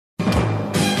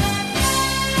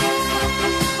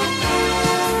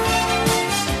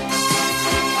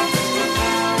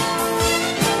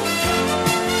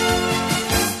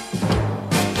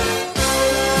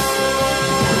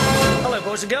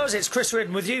Pals, it's Chris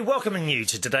Reardon with you, welcoming you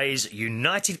to today's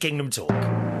United Kingdom Talk.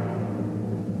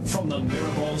 From the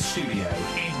Mirrorball studio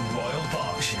in Royal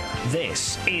Berkshire,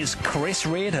 this is Chris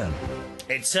Reardon.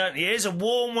 It certainly is. A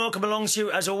warm welcome along to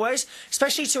you, as always,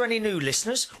 especially to any new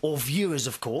listeners, or viewers,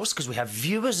 of course, because we have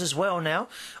viewers as well now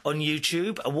on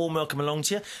YouTube. A warm welcome along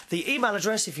to you. The email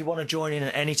address, if you want to join in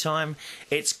at any time,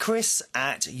 it's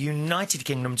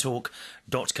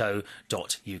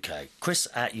chris@unitedkingdomtalk.co.uk.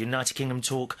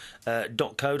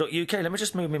 chris@unitedkingdomtalk.co.uk. Let me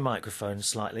just move my microphone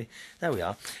slightly. There we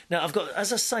are. Now, I've got,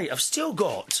 as I say, I've still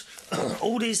got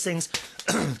all these things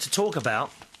to talk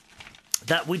about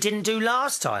that we didn't do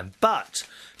last time, but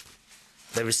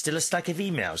there is still a stack of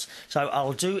emails. So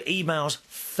I'll do emails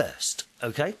first,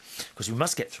 OK? Because we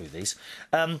must get through these.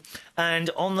 And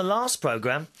on the last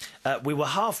programme, we were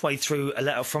halfway through a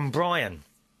letter from Brian,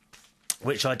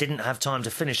 which I didn't have time to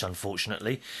finish,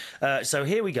 unfortunately. So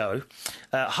here we go.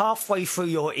 Halfway through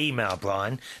your email,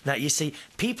 Brian. Now, you see,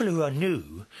 people who are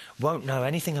new won't know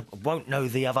anything, won't know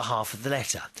the other half of the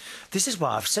letter. This is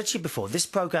why I've said to you before, this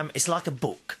programme is like a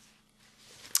book.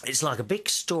 It's like a big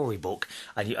storybook,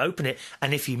 and you open it,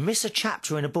 and if you miss a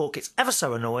chapter in a book, it's ever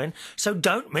so annoying, so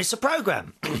don't miss a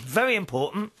programme. Very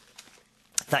important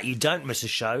that you don't miss a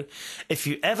show. If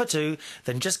you ever do,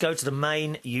 then just go to the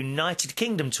main United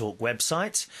Kingdom Talk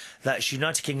website. That's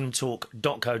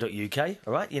unitedkingdomtalk.co.uk,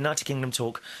 all right?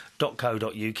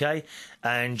 unitedkingdomtalk.co.uk,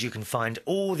 and you can find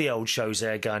all the old shows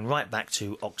there going right back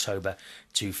to October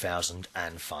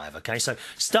 2005, OK? So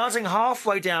starting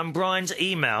halfway down Brian's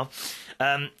email,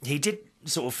 he did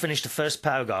sort of finish the first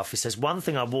paragraph. He says, one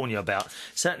thing I warn you about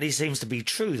certainly seems to be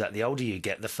true, that the older you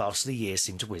get, the faster the years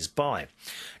seem to whiz by.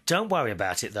 Don't worry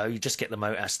about it, though. You just get the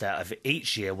most out of it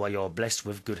each year while you're blessed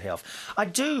with good health. I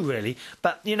do, really.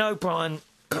 But, you know, Brian,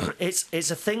 it's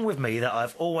a thing with me that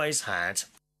I've always had,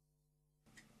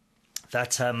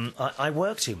 that I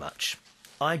work too much.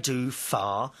 I do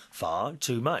far, far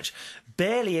too much.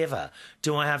 Barely ever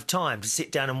do I have time to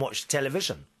sit down and watch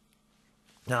television.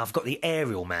 Now, I've got the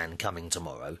aerial man coming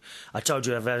tomorrow. I told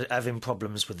you I'm having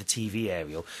problems with the TV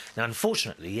aerial. Now,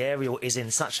 unfortunately, the aerial is in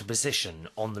such a position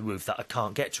on the roof that I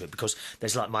can't get to it, because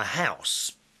there's like my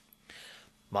house,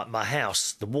 my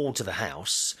house, the wall to the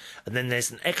house, and then there's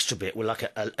an extra bit with like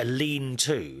a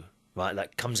lean-to, right,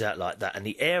 that comes out like that, and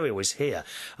the aerial is here,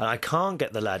 and I can't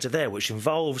get the ladder there, which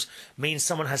means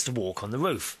someone has to walk on the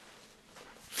roof.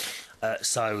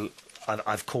 So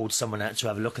I've called someone out to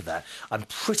have a look at that. I'm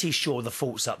pretty sure the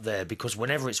fault's up there, because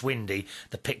whenever it's windy,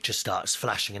 the picture starts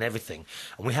flashing and everything.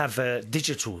 And we have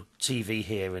digital TV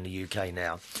here in the UK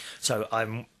now. So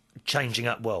I'm changing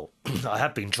up, well, I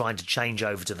have been trying to change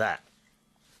over to that.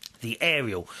 The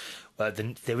aerial,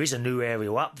 there is a new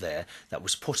aerial up there that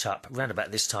was put up around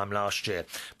about this time last year.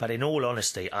 But in all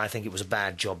honesty, I think it was a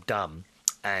bad job done,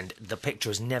 and the picture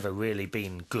has never really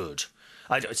been good.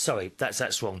 Sorry,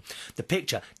 that's wrong.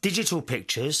 Digital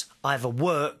pictures either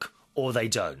work or they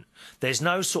don't. There's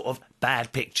no sort of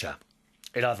bad picture.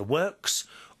 It either works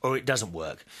or it doesn't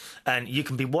work. And you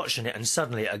can be watching it and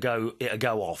suddenly it'll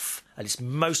go off, and it's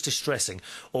most distressing.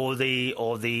 Or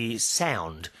the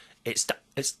sound, it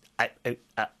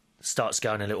starts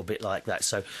going a little bit like that.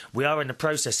 So we are in the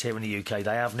process here in the UK.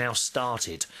 They have now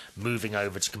started moving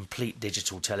over to complete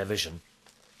digital television.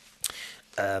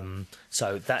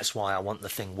 So that's why I want the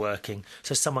thing working.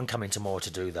 So someone coming tomorrow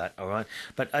to do that, all right?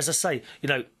 But as I say, you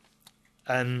know,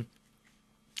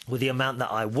 with the amount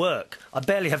that I work, I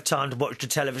barely have time to watch the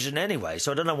television anyway,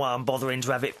 so I don't know why I'm bothering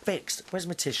to have it fixed. Where's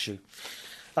my tissue?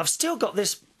 I've still got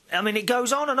this. I mean, it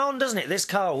goes on and on, doesn't it, this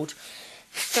cold?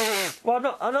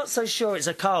 Well, I'm not so sure it's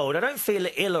a cold. I don't feel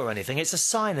ill or anything. It's a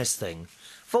sinus thing.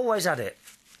 I've always had it.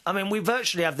 I mean, we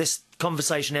virtually have this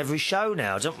conversation every show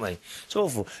now, don't we? It's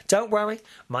awful. Don't worry,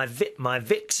 my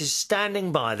Vicks is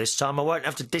standing by this time. I won't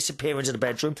have to disappear into the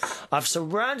bedroom. I've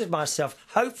surrounded myself,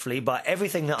 hopefully, by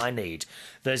everything that I need.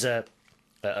 There's a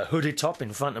hooded top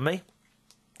in front of me,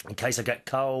 in case I get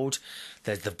cold.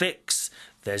 There's the Vicks.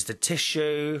 There's the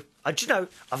tissue. Do you know,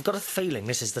 I've got a feeling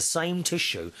this is the same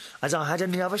tissue as I had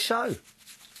in the other show.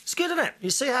 It's good, isn't it? You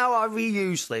see how I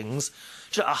reuse things?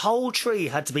 A whole tree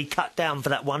had to be cut down for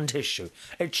that one tissue.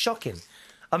 It's shocking.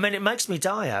 I mean, it makes me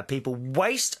die how people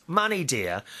waste money,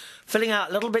 dear, filling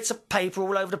out little bits of paper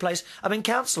all over the place. I mean,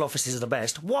 council offices are the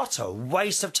best. What a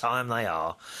waste of time they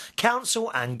are.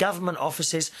 Council and government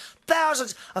offices,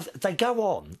 they go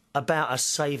on about us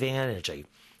saving energy.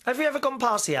 Have you ever gone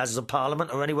past the Houses of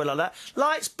Parliament or anywhere like that?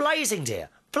 Lights blazing, dear,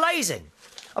 blazing.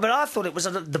 I mean, I thought it was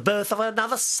the birth of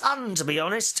another sun, to be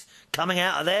honest, coming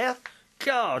out of there.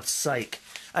 God's sake.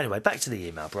 Anyway, back to the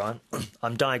email, Brian.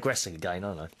 I'm digressing again,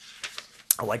 aren't I?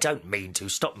 Oh, I don't mean to.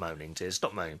 Stop moaning, dear.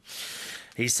 Stop moaning.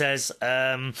 He says,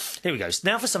 here we go.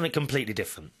 Now for something completely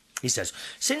different. He says,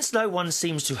 since no one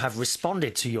seems to have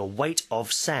responded to your weight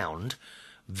of sound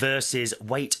versus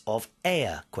weight of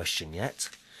air question yet,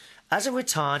 as a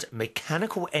retired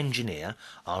mechanical engineer,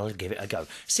 I'll give it a go.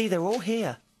 See, they're all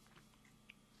here.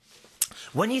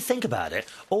 When you think about it,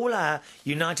 all our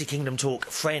United Kingdom Talk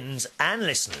friends and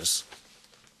listeners,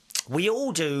 we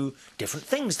all do different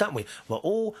things, don't we? We're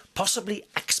all possibly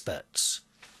experts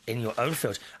in your own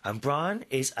field. And Brian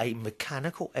is a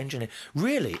mechanical engineer.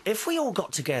 Really, if we all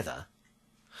got together,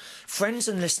 friends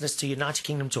and listeners to United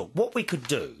Kingdom Talk, what we could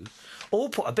do, all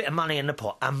put a bit of money in the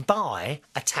pot and buy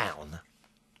a town.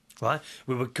 Right?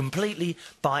 We would completely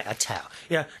buy a town.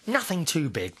 Nothing too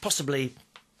big, possibly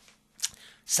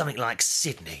something like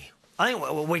Sydney. I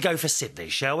think we go for Sydney,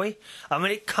 shall we? I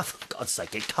mean, for God's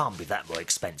sake, it can't be that more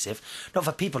expensive. Not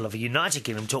for people of a United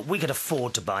Kingdom Talk. We could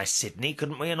afford to buy Sydney,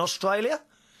 couldn't we, in Australia?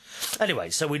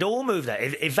 Anyway, so we'd all move there,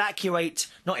 evict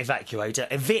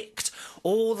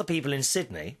all the people in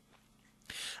Sydney,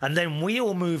 and then we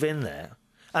all move in there.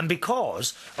 And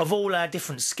because of all our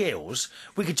different skills,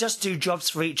 we could just do jobs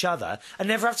for each other and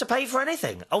never have to pay for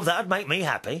anything. Oh, that'd make me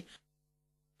happy.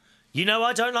 You know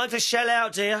I don't like to shell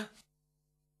out, dear.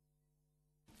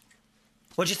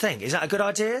 What do you think? Is that a good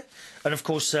idea? And, of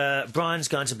course, Brian's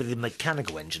going to be the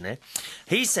mechanical engineer.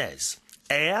 He says,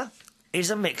 air is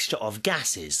a mixture of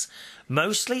gases,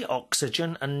 mostly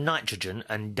oxygen and nitrogen,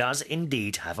 and does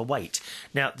indeed have a weight.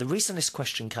 Now, the reason this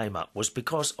question came up was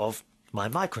because of my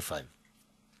microphone.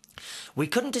 We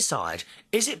couldn't decide,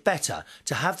 is it better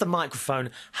to have the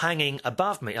microphone hanging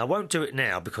above me? I won't do it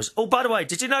now because... Oh, by the way,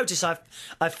 did you notice I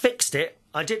fixed it?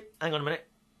 I did... Hang on a minute.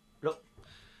 Look.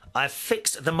 I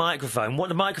fixed the microphone. What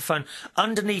the microphone...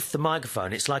 Underneath the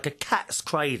microphone, it's like a cat's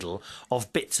cradle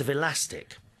of bits of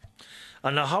elastic.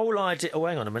 And the whole idea... Oh,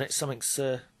 hang on a minute. Something's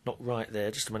not right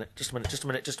there. Just a minute.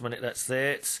 That's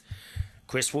it.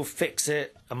 Chris will fix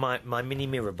it. And my mini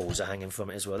mirror balls are hanging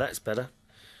from it as well. That's better.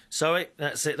 Sorry,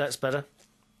 that's it, that's better.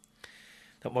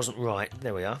 That wasn't right.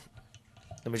 There we are.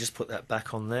 Let me just put that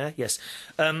back on there. Yes.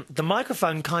 The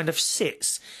microphone kind of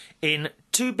sits in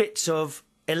two bits of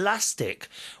elastic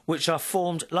which are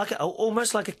formed like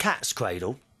almost like a cat's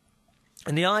cradle.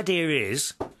 And the idea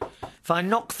is, if I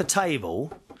knock the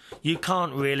table, you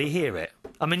can't really hear it.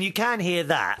 I mean, you can hear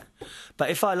that, but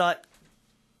if I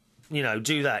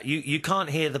do that, you can't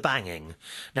hear the banging.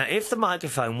 Now, if the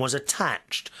microphone was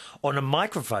attached on a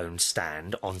microphone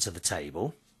stand onto the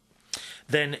table,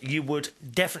 then you would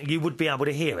be able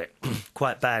to hear it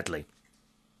quite badly.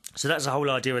 So that's the whole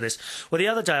idea of this. Well, the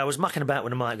other day I was mucking about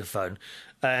with a microphone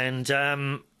and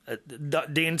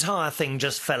the entire thing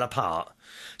just fell apart.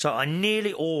 So I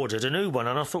nearly ordered a new one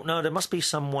and I thought, no, there must be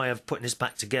some way of putting this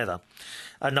back together.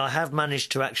 And I have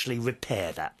managed to actually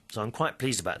repair that. So I'm quite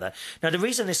pleased about that. Now, the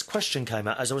reason this question came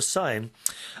out, as I was saying,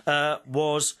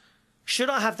 was, should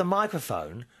I have the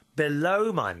microphone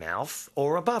below my mouth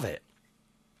or above it?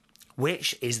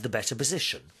 Which is the better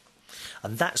position?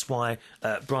 And that's why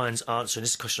Brian's answering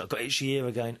this question. I've got itchy ear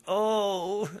again.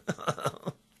 Oh,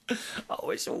 oh,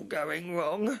 it's all going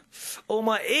wrong. Oh,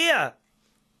 my ear.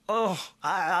 Oh,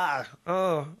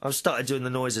 oh. I've started doing the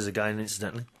noises again,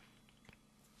 incidentally.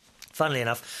 Funnily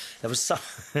enough, there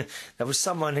was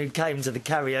someone who came to the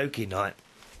karaoke night.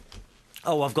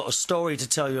 Oh, I've got a story to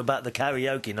tell you about the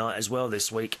karaoke night as well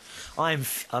this week. I'm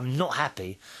not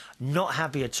happy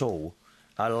at all.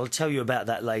 I'll tell you about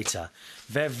that later.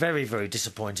 Very, very, very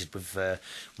disappointed with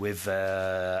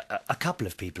a couple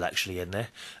of people actually in there.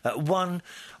 One,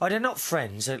 they're not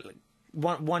friends.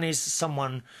 One is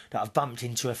someone that I've bumped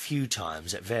into a few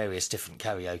times at various different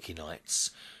karaoke nights.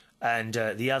 And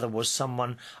the other was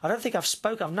someone, I don't think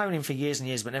I've known him for years and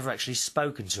years, but never actually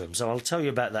spoken to him. So I'll tell you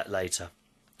about that later.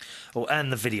 Oh,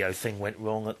 and the video thing went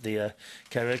wrong at the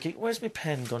karaoke. Where's my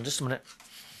pen gone? Just a minute.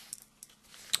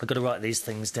 I've got to write these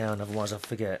things down, otherwise I'll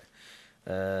forget.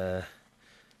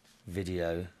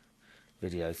 Video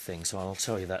thing. So I'll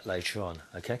tell you that later on,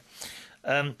 okay?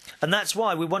 And that's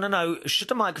why we want to know, should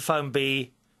the microphone be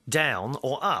down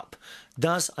or up?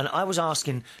 And I was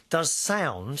asking, does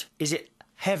sound, is it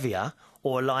heavier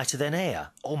or lighter than air?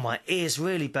 Oh, my ear's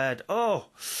really bad. Oh,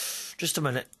 just a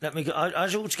minute. Let me go. I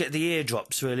ought to get the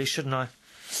eardrops, really, shouldn't I?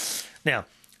 Now,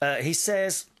 he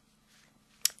says,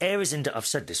 I've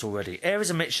said this already. Air is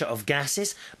a mixture of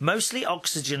gases, mostly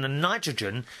oxygen and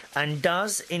nitrogen, and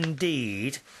does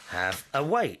indeed have a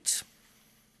weight.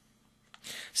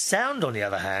 Sound, on the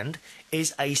other hand,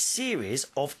 is a series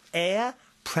of air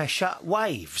pressure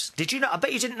waves. Did you know? I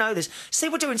bet you didn't know this. See,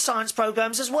 we're doing science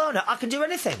programmes as well now. I can do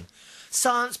anything.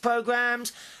 science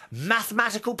programmes,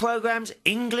 mathematical programmes,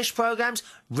 English programmes,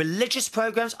 religious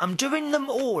programmes. I'm doing them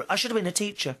all. I should have been a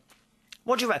teacher.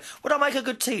 What do you reckon? Would I make a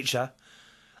good teacher?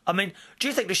 I mean, do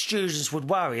you think the students would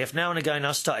worry if now and again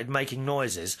I started making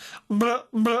noises? Blah,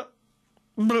 blah,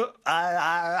 blah,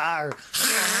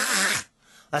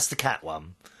 That's the cat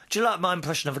one. Do you like my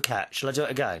impression of a cat? Shall I do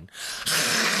it again?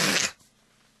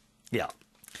 Yeah.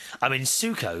 I mean,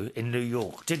 Suko in New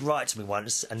York did write to me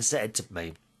once and said to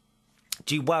me,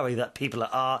 do you worry that people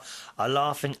are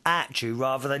laughing at you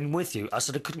rather than with you? I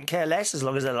said I couldn't care less as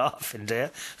long as they're laughing, dear.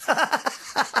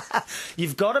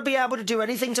 You've got to be able to do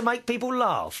anything to make people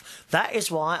laugh. That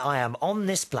is why I am on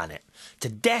this planet, to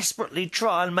desperately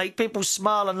try and make people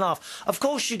smile and laugh. Of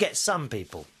course you get some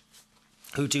people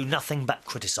who do nothing but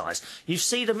criticise. You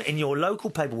see them in your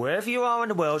local paper, wherever you are in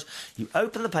the world, you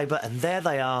open the paper and there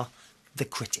they are, the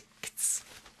critics.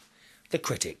 The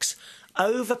critics.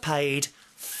 Overpaid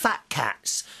fat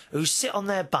cats who sit on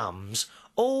their bums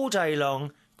all day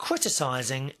long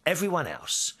criticising everyone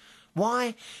else.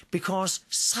 Why? Because,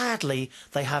 sadly,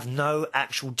 they have no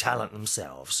actual talent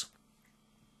themselves.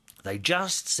 They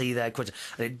just see their critics.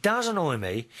 And it does annoy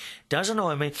me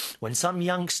when some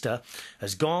youngster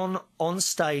has gone on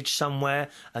stage somewhere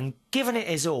and given it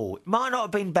his all. It might not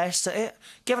have been best at it,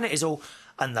 given it his all,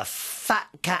 and the fat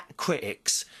cat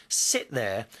critics sit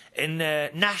there in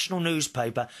their national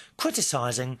newspaper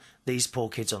criticising these poor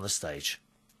kids on the stage.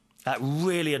 That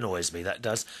really annoys me, that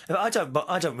does. I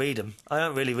don't read them. I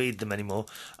don't really read them anymore.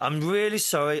 I'm really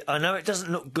sorry. I know it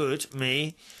doesn't look good,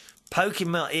 me poking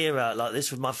my ear out like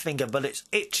this with my finger, but it's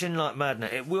itching like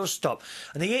madness. It will stop.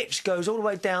 And the itch goes all the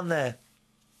way down there.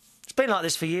 It's been like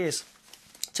this for years.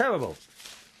 Terrible.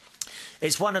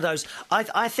 It's one of those...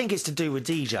 I think it's to do with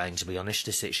DJing, to be honest,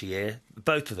 this itchy ear.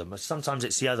 Both of them. Sometimes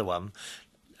it's the other one.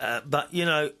 But, you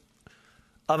know,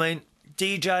 I mean,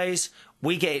 DJs,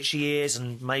 we get itchy ears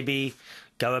and maybe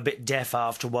go a bit deaf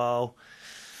after a while.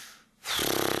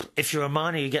 If you're a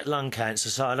miner, you get lung cancer,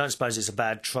 so I don't suppose it's a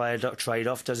bad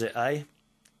trade-off, does it, eh?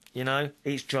 You know,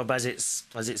 each job has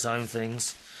its own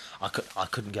things. I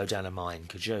couldn't go down a mine,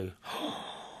 could you? Oh,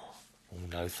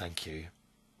 no, thank you.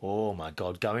 Oh, my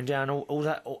God, going down all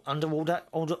that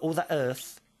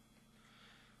earth.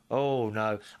 Oh,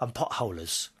 no. And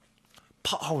potholers.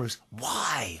 Potholers.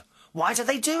 Why? Why do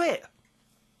they do it?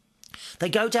 They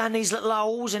go down these little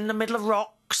holes in the middle of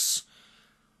rocks.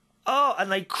 Oh,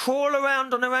 and they crawl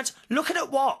around on their hands. Looking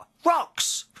at what?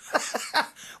 Rocks.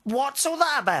 What's all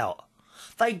that about?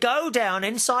 They go down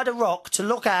inside a rock to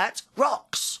look at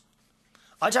rocks.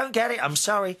 I don't get it. I'm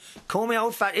sorry. Call me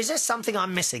old-fashioned. Is there something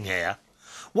I'm missing here?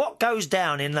 What goes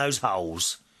down in those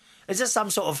holes? Is there some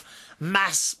sort of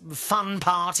mass fun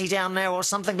party down there or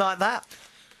something like that?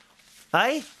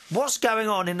 Eh? What's going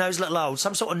on in those little holes?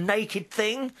 Some sort of naked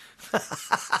thing?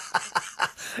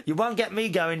 You won't get me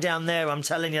going down there, I'm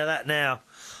telling you that now.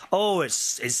 Oh, it's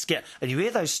scary. And you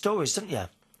hear those stories, don't you?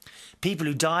 People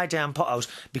who die down potholes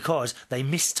because they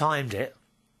mistimed it.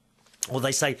 Or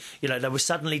they say, you know, they were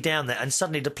suddenly down there and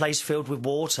suddenly the place filled with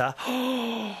water.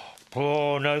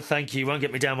 Oh, no, thank you. You won't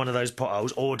get me down one of those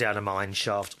potholes or down a mine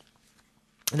shaft.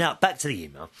 Now, back to the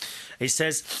email. It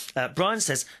says, Brian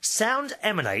says, sound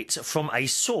emanates from a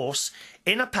source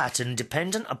in a pattern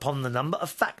dependent upon the number of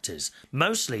factors,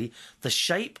 mostly the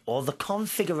shape or the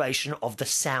configuration of the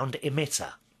sound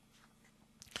emitter.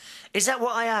 Is that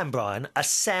what I am, Brian? A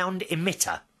sound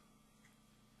emitter?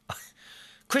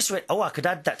 Chris Reardon. Oh, I could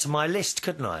add that to my list,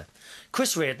 couldn't I?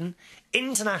 Chris Reardon,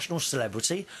 international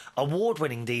celebrity,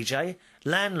 award-winning DJ,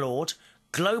 landlord,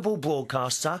 global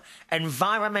broadcaster,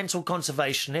 environmental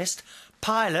conservationist,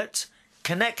 pilot,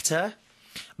 connector,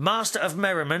 master of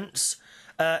merriments,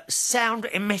 sound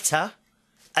emitter,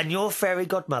 and your fairy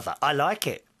godmother. I like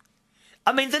it.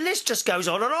 I mean, the list just goes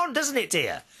on and on, doesn't it,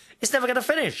 dear? It's never going to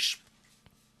finish.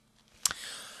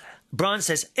 Brian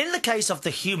says, in the case of the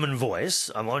human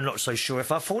voice, I'm not so sure if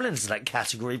I fall into that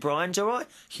category, Brian, do I?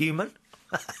 Human?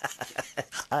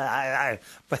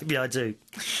 Maybe I do.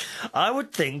 I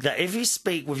would think that if you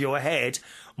speak with your head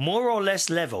more or less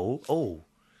level,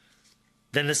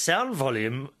 then the sound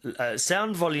volume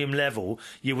level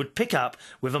you would pick up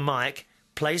with a mic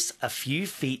placed a few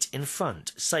feet in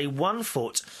front, say 1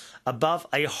 foot above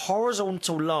a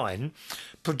horizontal line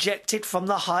projected from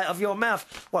the height of your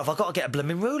mouth. Well, have I got to get a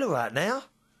blooming ruler out now?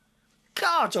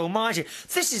 God almighty,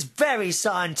 this is very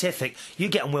scientific. You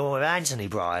get on well with Anthony,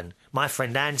 Brian, my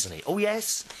friend Anthony. Oh,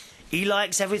 yes, he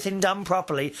likes everything done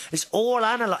properly. It's all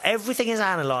analysed. Everything is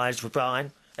analysed with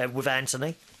Brian, with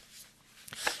Anthony.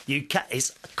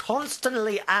 He's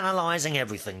constantly analysing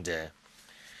everything, dear.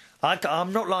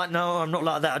 I'm not like I'm not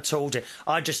like that at all.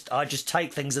 I just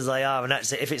take things as they are, and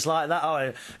that's it. If it's like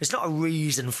that, it's not a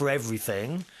reason for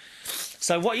everything.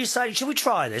 So what are you saying? Should we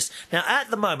try this? Now, at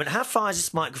the moment, how far is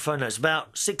this microphone now? It's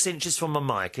about 6 inches from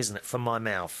my mic, isn't it? From my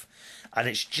mouth. And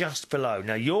it's just below.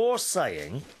 Now, you're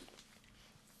saying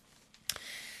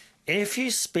if you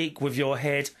speak with your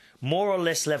head more or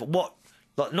less level... What?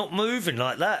 Like, not moving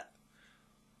like that?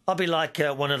 I'll be like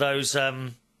one of those...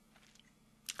 what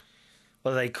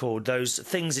are they called? Those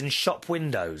things in shop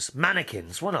windows.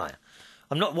 Mannequins, won't I?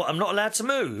 I'm not allowed to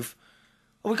move.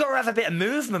 Well, we've got to have a bit of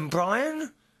movement,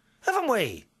 Brian. Haven't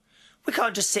we? We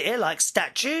can't just sit here like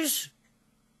statues.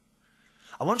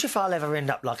 I wonder if I'll ever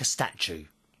end up like a statue.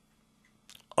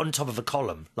 On top of a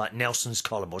column, like Nelson's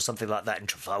column or something like that in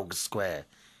Trafalgar Square.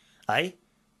 Eh?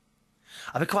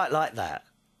 I'd be quite like that.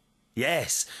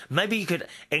 Yes. Maybe you could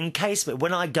encase me,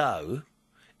 when I go,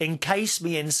 encase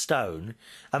me in stone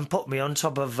and put me on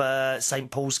top of St.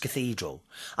 Paul's Cathedral.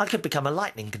 I could become a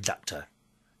lightning conductor.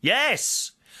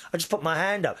 Yes! I just put my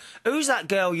hand up. Who's that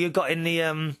girl you got in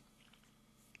the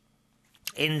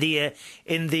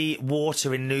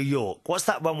water in New York? What's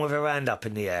that one with her hand up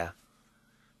in the air?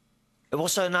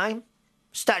 What's her name?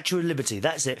 Statue of Liberty,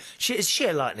 that's it. Is she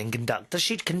a lightning conductor?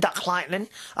 She'd conduct lightning.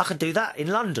 I could do that in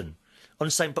London. On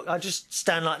St. Paul, I'd just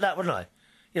stand like that, wouldn't I?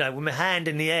 You know, with my hand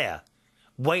in the air,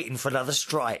 waiting for another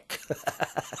strike.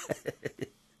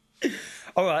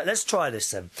 All right, let's try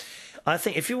this then. I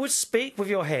think if you would speak with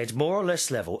your head more or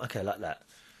less level... OK, like that.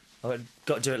 I've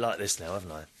got to do it like this now,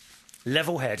 haven't I?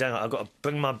 Level head, hang on, I've got to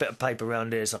bring my bit of paper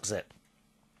around here, so that's it.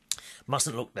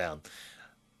 Mustn't look down.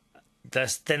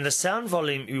 Then the sound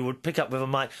volume you would pick up with a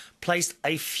mic placed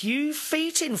a few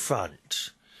feet in front.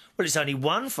 Well, it's only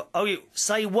 1 foot. Oh, you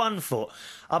say 1 foot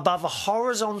above a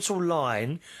horizontal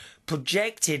line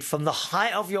projected from the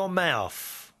height of your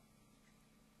mouth.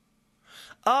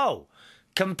 Oh,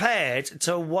 compared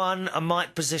to a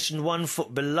mic positioned 1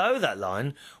 foot below that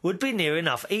line would be near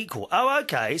enough equal. Oh,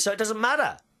 OK, so it doesn't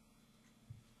matter.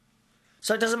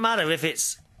 So it doesn't matter if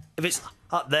it's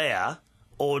up there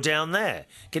or down there.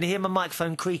 Can you hear my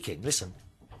microphone creaking? Listen.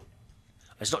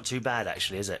 It's not too bad,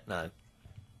 actually, is it? No.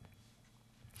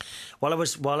 While I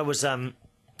was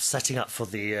setting up for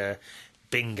the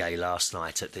Bingay last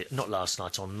night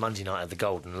on Monday night at the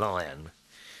Golden Lion,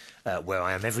 where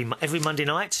I am every Monday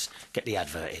night. Get the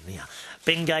advert in here.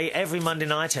 Bingay every Monday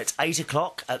night at 8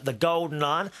 o'clock at the Golden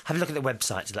Lion. Have a look at the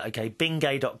website today, OK?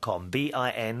 Bingay.com,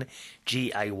 BINGAY.com.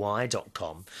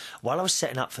 While I was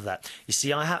setting up for that, you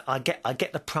see, I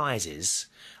get the prizes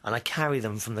and I carry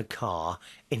them from the car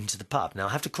into the pub. Now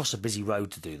I have to cross a busy road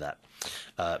to do that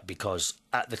because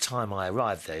at the time I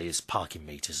arrived there is parking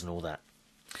meters and all that.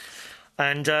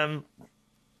 And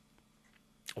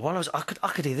while I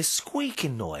could hear this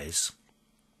squeaking noise.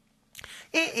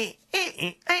 And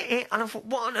I thought,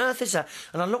 what on earth is that?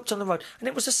 And I looked on the road, and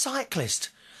it was a cyclist.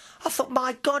 I thought,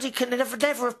 my God, he can never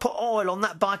have put oil on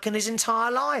that bike in his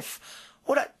entire life.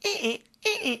 What a...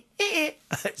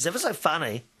 It's ever so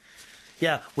funny.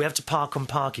 Yeah, we have to park on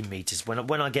parking meters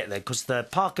when I get there, because the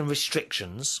parking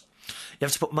restrictions, you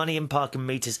have to put money in parking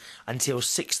meters until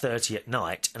 6:30 at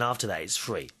night, and after that it's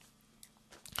free.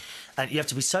 And you have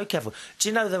to be so careful. Do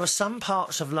you know there are some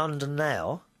parts of London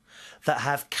now that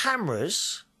have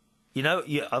cameras? You know,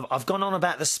 I've gone on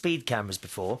about the speed cameras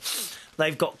before.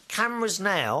 They've got cameras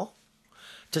now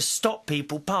to stop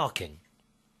people parking.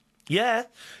 Yeah,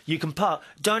 you can park.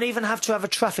 Don't even have to have a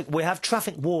traffic... We have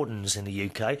traffic wardens in the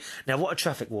UK. Now, what are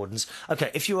traffic wardens?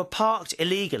 OK, if you are parked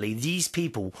illegally, these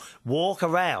people walk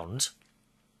around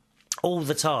all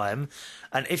the time,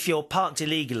 and if you're parked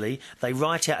illegally, they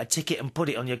write out a ticket and put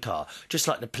it on your car, just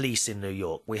like the police in New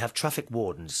York. We have traffic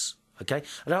wardens, OK?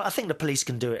 And I think the police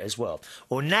can do it as well.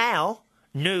 Or now,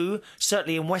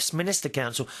 certainly in Westminster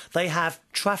Council, they have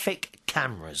traffic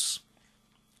cameras.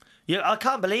 I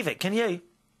can't believe it, can you?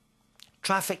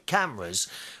 Traffic cameras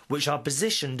which are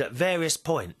positioned at various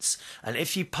points, and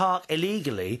if you park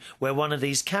illegally where one of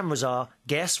these cameras are,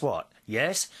 guess what?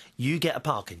 Yes, you get a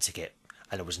parking ticket.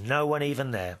 And there was no one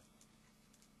even there.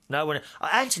 No one.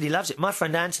 Anthony loves it. My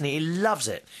friend Anthony, he loves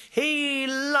it. He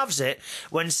loves it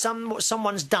when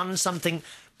someone's done something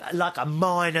like a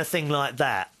minor thing like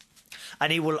that.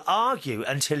 And he will argue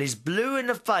until he's blue in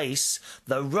the face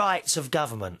the rights of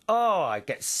government. Oh, I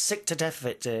get sick to death of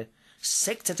it, dear.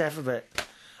 Sick to death of it.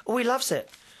 Oh, he loves it.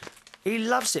 He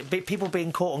loves it. People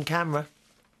being caught on camera.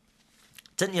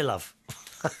 Didn't you, love?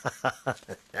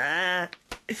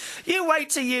 You wait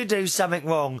till you do something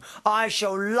wrong. I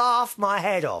shall laugh my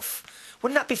head off.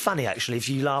 Wouldn't that be funny, actually, if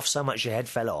you laughed so much your head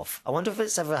fell off? I wonder if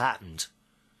it's ever happened.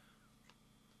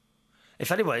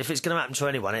 If it's going to happen to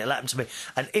anyone, it'll happen to me.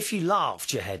 And if you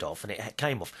laughed your head off and it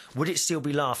came off, would it still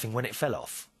be laughing when it fell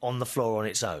off on the floor on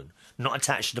its own, not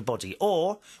attached to the body,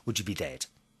 or would you be dead?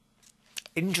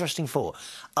 Interesting thought.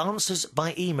 Answers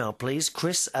by email, please.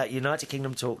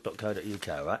 Chris@unitedkingdomtalk.co.uk,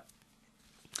 all right?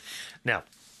 Now,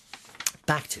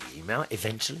 back to the email,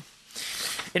 eventually.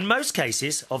 In most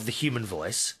cases of the human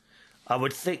voice, I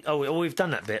would think... Oh, we've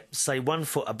done that bit. Say 1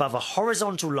 foot above a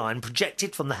horizontal line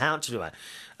projected from the house to the...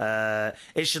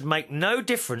 it should make no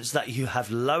difference that you have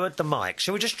lowered the mic.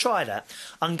 Shall we just try that?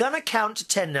 I'm going to count to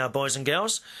 10 now, boys and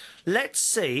girls. Let's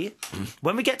see.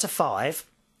 When we get to 5...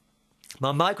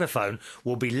 my microphone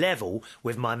will be level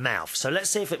with my mouth. So let's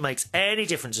see if it makes any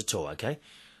difference at all, okay?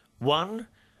 1,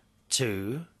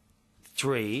 2,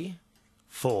 3,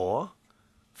 4,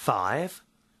 5,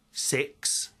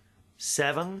 6,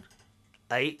 7,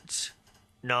 8,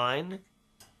 9,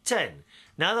 10.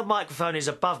 Now the microphone is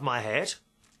above my head.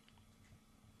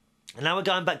 And now we're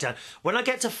going back down. When I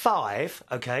get to 5,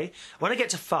 okay? When I get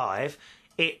to 5,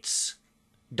 it's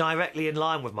directly in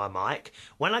line with my mic.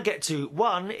 When I get to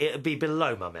 1, it'll be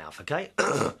below my mouth, okay?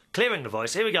 Clearing the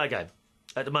voice. Here we go again.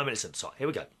 At the moment, it's sorry. Here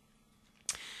we go.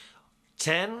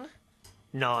 10,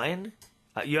 9.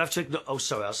 You have to ignore... Oh,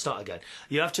 sorry, I'll start again.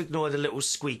 You have to ignore the little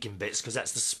squeaking bits because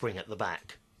that's the spring at the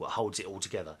back, what holds it all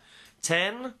together.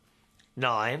 10,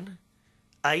 9,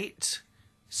 8,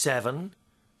 7,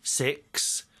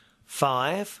 6,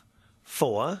 5,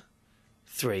 4,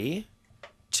 3,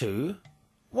 2,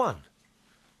 1.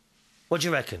 What do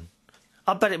you reckon?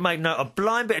 I bet it made a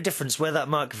blind bit of difference where that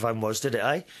microphone was, did it,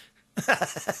 eh?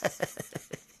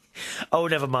 Oh,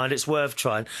 never mind, it's worth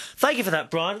trying. Thank you for that,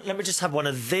 Brian. Let me just have one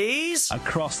of these.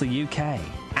 Across the UK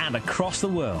and across the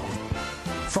world.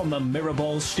 From the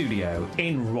Mirrorball studio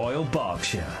in Royal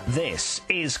Berkshire, this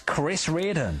is Chris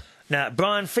Reardon. Now,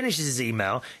 Brian finishes his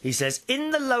email. He says,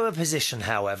 in the lower position,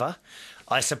 however,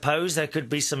 I suppose there could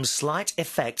be some slight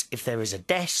effect if there is a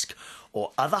desk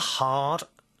or other hard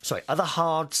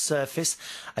surface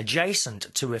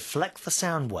adjacent to reflect the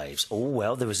sound waves. Oh,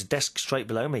 well, there was a desk straight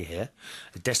below me here.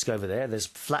 A desk over there. There's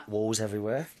flat walls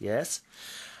everywhere. Yes.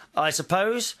 I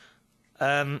suppose,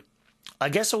 I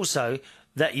guess also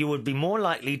that you would be more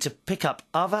likely to pick up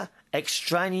other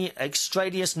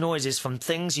extraneous noises from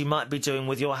things you might be doing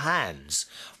with your hands.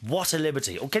 What a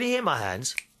liberty. Oh, can you hear my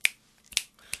hands?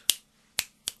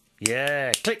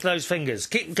 Yeah, click those fingers.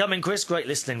 Keep them coming, Chris. Great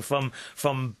listening from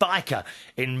Biker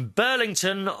in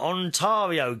Burlington,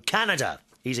 Ontario, Canada.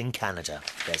 He's in Canada.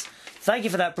 Yes. Thank you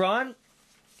for that, Brian.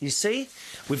 You see,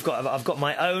 I've got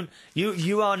my own.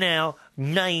 You are now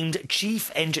named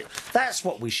Chief Engineer. That's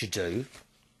what we should do.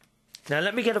 Now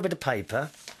let me get a bit of paper.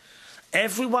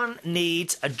 Everyone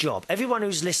needs a job. Everyone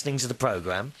who's listening to the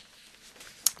programme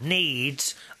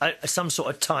needs some sort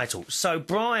of title. So,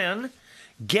 Brian,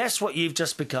 guess what you've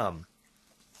just become?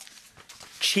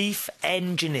 Chief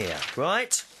Engineer,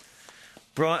 right?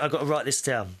 Brian, I've got to write this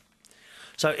down.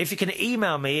 So if you can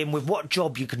email me in with what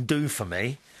job you can do for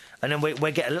me, and then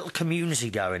we get a little community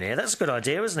going here. That's a good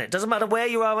idea, isn't it? Doesn't matter where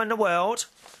you are in the world.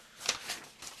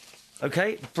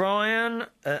 Okay, Brian,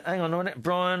 hang on a minute.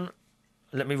 Brian,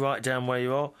 let me write down where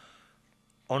you are.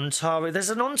 Ontario.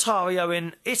 There's an Ontario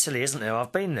in Italy, isn't there?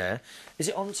 I've been there. Is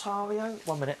it Ontario?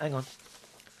 1 minute, hang on.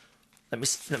 Let me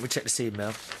check this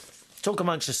email. Talk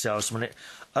amongst yourselves a minute.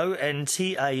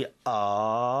 Ontario.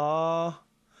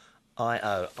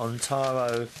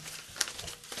 Ontario,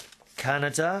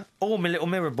 Canada. Oh, my little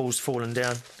mirror ball's fallen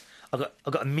down. I've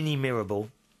got a mini mirror ball.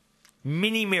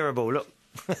 Mini mirror ball, look.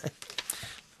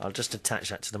 I'll just attach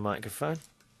that to the microphone.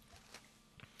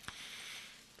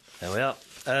 There we are.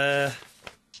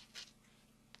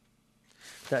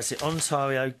 That's it.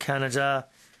 Ontario, Canada.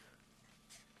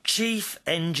 Chief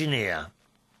Engineer.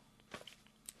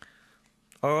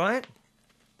 All right.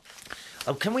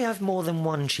 Oh, can we have more than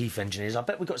one chief engineers? I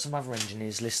bet we've got some other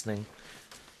engineers listening.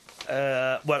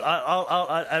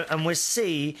 Well, and we'll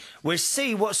see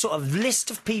what sort of list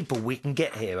of people we can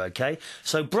get here, okay?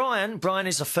 So Brian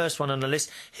is the first one on the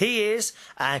list. He is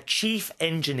our chief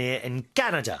engineer in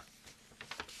Canada.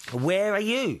 Where are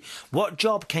you? What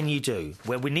job can you do?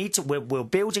 We're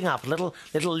building up a little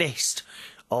list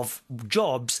of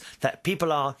jobs that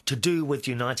people are to do with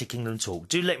United Kingdom Talk.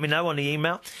 Do let me know on the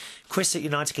email,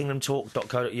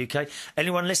 chris@unitedkingdomtalk.co.uk.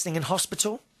 Anyone listening in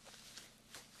hospital?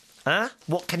 Huh?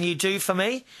 What can you do for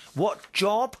me? What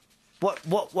job?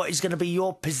 What is going to be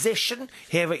your position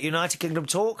here at United Kingdom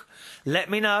Talk? Let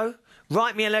me know.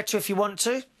 Write me a letter if you want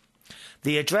to.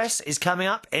 The address is coming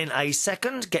up in a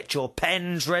second. Get your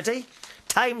pens ready.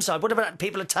 Tameside. What about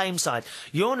people at Tameside?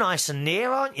 You're nice and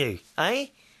near, aren't you? Eh?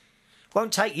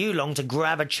 Won't take you long to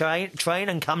grab a train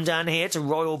and come down here to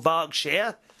Royal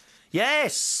Berkshire.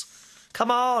 Yes.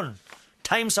 Come on.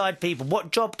 Tameside people,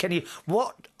 what job can you...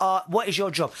 What is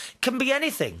your job? Can be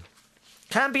anything.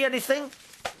 Can be anything.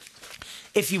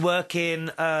 If you work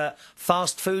in a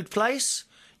fast food place,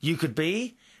 you could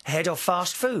be head of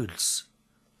fast foods.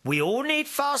 We all need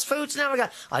fast foods now and again.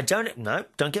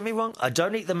 Don't get me wrong. I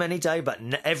don't eat them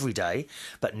every day.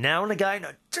 But now and again,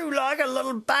 I do like a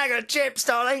little bag of chips,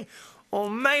 darling. Or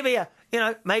maybe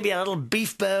maybe a little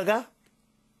beef burger.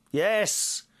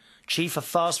 Yes. Chief of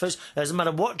fast foods. Doesn't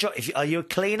matter what job. Are you a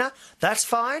cleaner? That's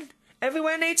fine.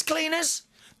 Everywhere needs cleaners.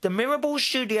 The Mirrorball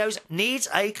Studios needs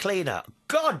a cleaner.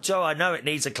 God, do I know it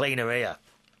needs a cleaner here.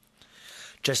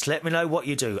 Just let me know what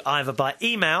you do, either by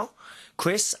email,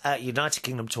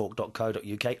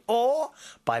 chris@unitedkingdomtalk.co.uk, or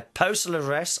by postal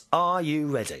address. Are you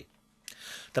ready?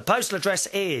 The postal address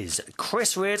is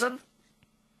Chris Reardon,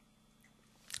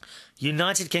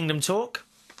 United Kingdom Talk,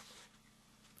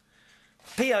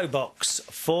 P.O. Box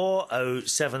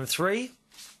 4073,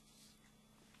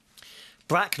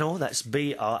 Bracknell, that's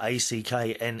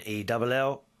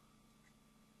Bracknell,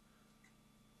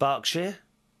 Berkshire,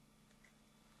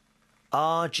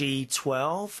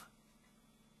 RG12.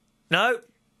 No,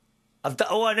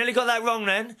 I nearly got that wrong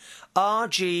then.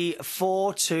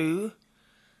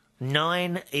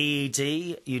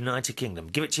 RG429ED, United Kingdom.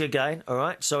 Give it to you again, all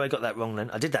right? Sorry, I got that wrong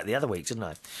then. I did that the other week, didn't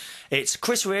I? It's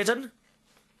Chris Reardon,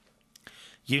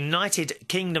 United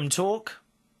Kingdom Talk,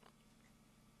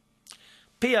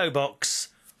 P.O. Box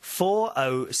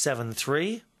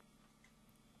 4073,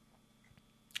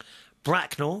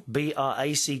 Bracknell,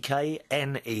 Bracknell,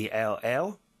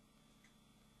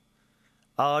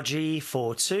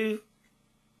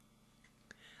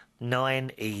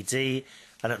 RG429ED,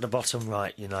 and at the bottom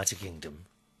right, United Kingdom.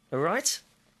 All right?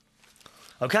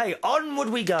 Okay, onward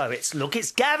we go. It's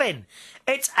Gavin.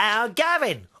 It's our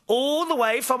Gavin, all the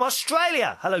way from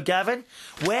Australia. Hello, Gavin.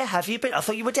 Where have you been? I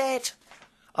thought you were dead.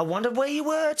 I wondered where you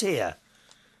were, dear.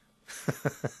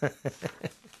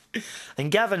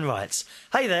 And Gavin writes,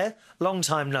 hey there, long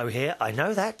time no hear. I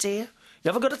know that, dear. You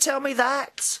haven't got to tell me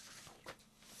that.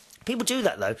 People do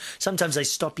that, though. Sometimes they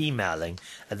stop emailing,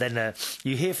 and then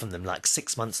you hear from them like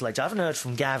 6 months later. I haven't heard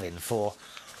from Gavin for,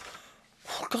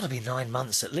 got to be 9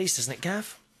 months at least, isn't it,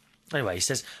 Gav? Anyway, he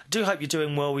says, I do hope you're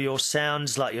doing well with your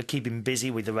sounds, like you're keeping busy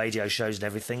with the radio shows and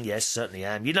everything. Yes, certainly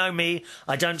am. You know me,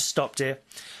 I don't stop, dear.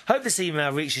 Hope this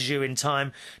email reaches you in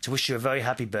time to wish you a very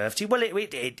happy birthday. Well,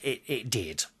 it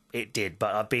did. It did,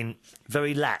 but I've been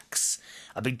very lax.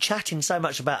 I've been chatting so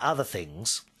much about other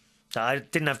things that I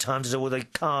didn't have time to do all the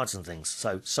cards and things.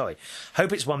 So, sorry.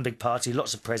 Hope it's one big party,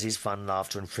 lots of prezzies, fun,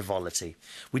 laughter and frivolity.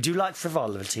 We do like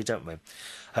frivolity, don't we?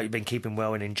 Hope you've been keeping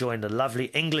well and enjoying the lovely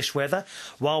English weather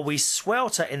while we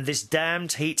swelter in this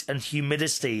damned heat and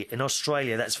humidity in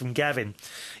Australia. That's from Gavin.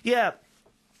 Yeah.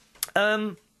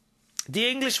 The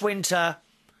English winter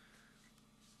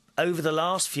over the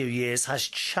last few years has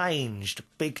changed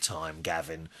big time,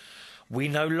 Gavin. We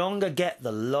no longer get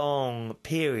the long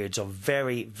periods of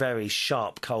very, very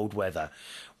sharp cold weather.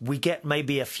 We get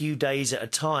maybe a few days at a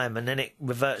time and then it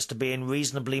reverts to being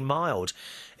reasonably mild.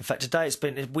 In fact, today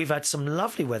we've had some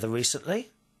lovely weather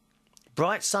recently.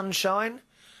 Bright sunshine,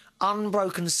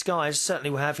 unbroken skies, certainly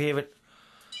we have here.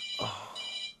 Oh,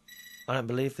 I don't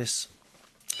believe this.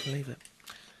 Believe it.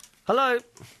 Hello? Hello,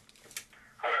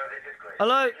 this is Chris.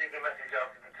 Hello? Leave a message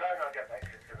after the tone. I'll get back to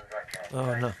you as soon as I can.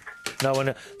 Oh, no. No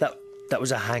one. That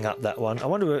was a hang up. That one. I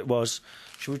wonder who it was.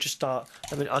 Should we just start?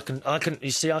 I mean, I can.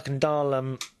 You see, I can dial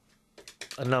a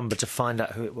number to find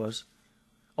out who it was.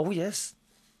 Oh yes.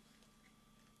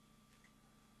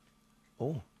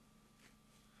 Oh.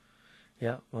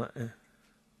 Yeah. Right.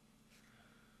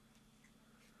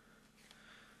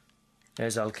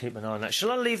 Yes, I'll keep an eye on that.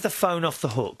 Shall I leave the phone off the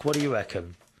hook? What do you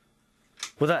reckon?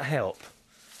 Will that help?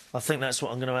 I think that's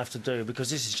what I'm going to have to do because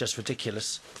this is just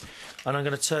ridiculous. And I'm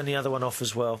going to turn the other one off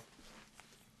as well.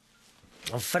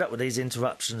 I'm fed up with these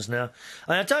interruptions now.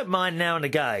 And I don't mind now and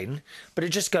again, but it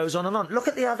just goes on and on. Look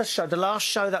at the other show, the last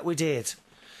show that we did.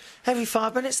 Every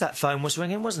 5 minutes that phone was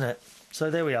ringing, wasn't it? So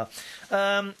there we are.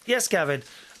 Yes, Gavin,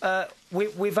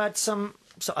 we've had some...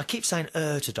 So I keep saying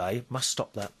today, must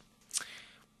stop that.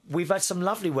 We've had some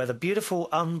lovely weather, beautiful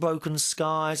unbroken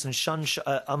skies and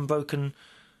unbroken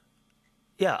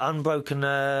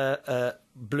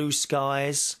blue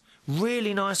skies.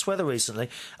 Really nice weather recently,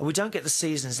 and we don't get the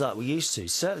seasons like we used to.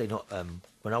 Certainly not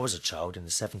when I was a child in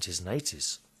the 70s and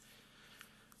 80s,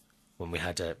 when we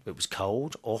had it was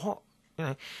cold or hot, you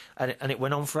know, and it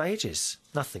went on for ages.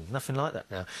 Nothing like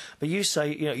that now. But you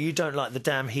say you don't like the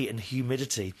damn heat and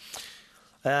humidity.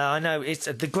 I know,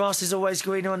 the grass is always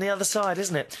greener on the other side,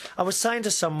 isn't it? I was saying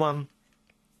to someone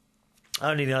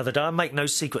only the other day, I make no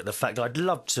secret of the fact that I'd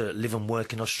love to live and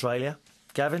work in Australia,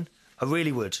 Gavin. I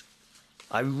really would.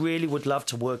 I really would love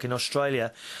to work in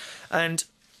Australia. And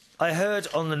I heard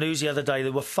on the news the other day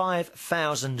there were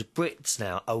 5,000 Brits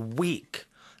now a week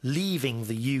leaving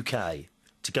the UK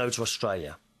to go to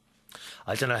Australia.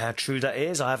 I don't know how true that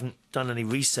is. I haven't done any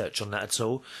research on that at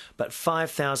all. But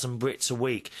 5,000 Brits a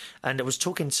week. And I was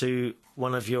talking to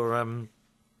one of your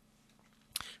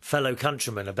fellow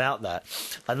countrymen about that.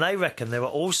 And they reckon there were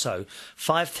also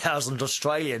 5,000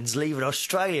 Australians leaving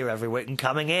Australia every week and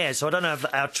coming here. So I don't know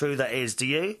how true that is. Do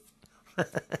you?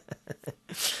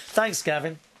 Thanks,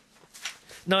 Gavin.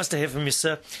 Nice to hear from you,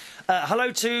 sir.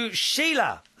 Hello to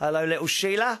Sheila. Hello, little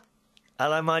Sheila.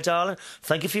 Hello, my darling.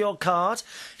 Thank you for your card.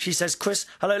 She says, Chris,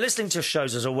 hello, listening to your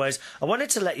shows as always. I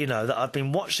wanted to let you know that I've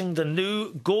been watching the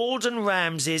new Gordon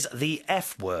Ramsay's The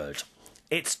F Word.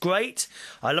 It's great.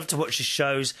 I love to watch his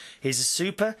shows. He's a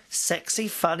super sexy,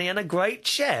 funny and a great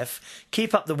chef.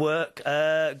 Keep up the work.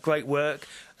 Great work.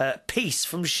 Peace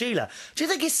from Sheila. Do you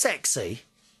think he's sexy?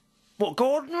 What,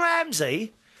 Gordon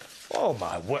Ramsay? Oh,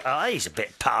 my word. He's a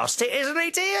bit past it, isn't he,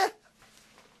 dear?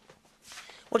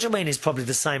 What do you mean he's probably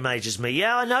the same age as me?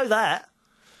 Yeah, I know that.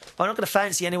 I'm not going to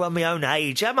fancy anyone my own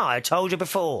age, am I? I told you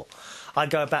before. I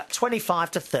go about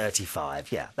 25 to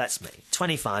 35. Yeah, that's me.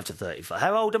 25 to 35.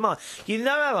 How old am I? You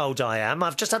know how old I am.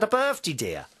 I've just had a birthday,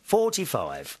 dear.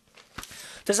 45.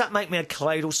 Does that make me a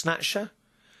cradle snatcher?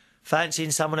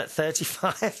 Fancying someone at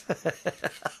 35?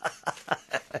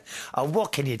 Oh,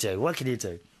 what can you do? What can you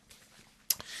do?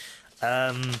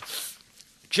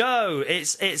 Joe,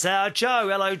 it's our Joe.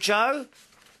 Hello, Joe.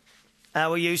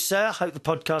 How are you, sir? Hope the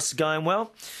podcast is going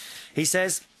well. He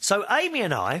says, so Amy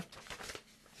and I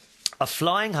are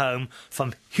flying home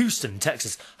from Houston,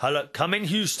 Texas. Hello, come in,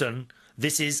 Houston.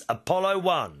 This is Apollo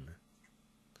 1.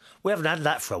 We haven't had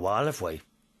that for a while, have we?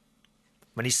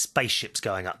 Many spaceships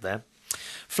going up there.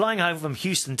 Flying home from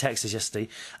Houston, Texas yesterday,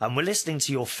 and we're listening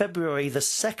to your February the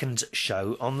 2nd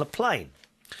show on the plane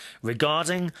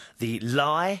regarding the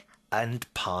lie and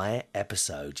pie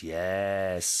episode.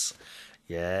 Yes.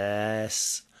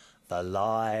 Yes. The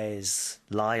lies.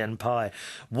 Lie and pie.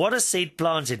 What a seed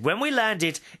planted. When we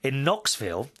landed in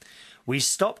Knoxville, we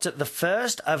stopped at the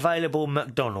first available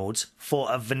McDonald's for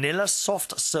a vanilla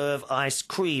soft serve ice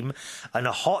cream and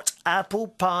a hot apple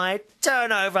pie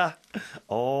turnover.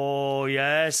 Oh,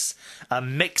 yes.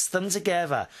 And mix them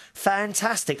together.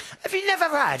 Fantastic. Have you never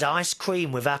had ice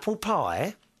cream with apple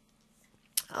pie?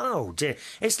 Oh, dear.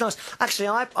 It's nice. Actually,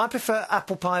 I prefer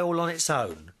apple pie all on its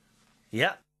own.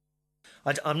 Yeah.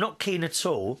 I'm not keen at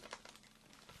all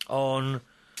on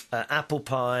apple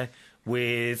pie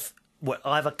with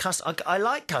either custard. I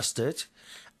like custard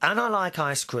and I like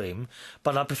ice cream,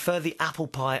 but I prefer the apple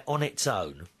pie on its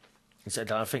own.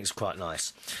 I think it's quite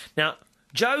nice. Now,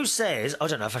 Joe says, I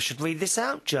don't know if I should read this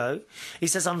out, Joe. He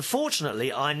says,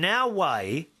 unfortunately, I now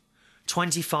weigh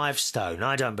 25 stone.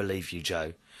 I don't believe you,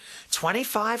 Joe.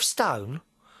 25 stone?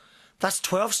 That's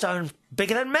 12 stone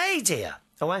bigger than me, dear.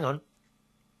 Oh, hang on.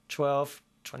 12,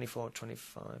 24,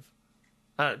 25...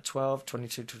 12,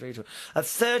 22, 23...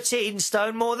 13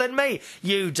 stone more than me.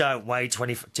 You don't weigh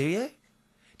 25... Do you?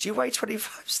 Do you weigh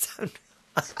 25 stone?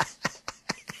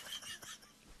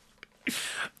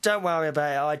 Don't worry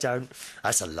about it, I don't.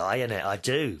 That's a lie, isn't it? I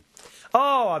do.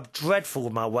 Oh, I'm dreadful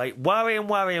with my weight. Worrying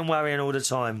all the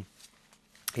time.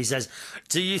 He says,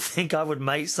 do you think I would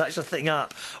make such a thing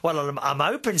up? Well, I'm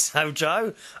hoping so,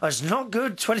 Joe. It's not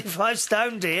good, 25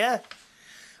 stone, dear.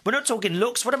 We're not talking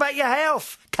looks. What about your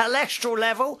health? Cholesterol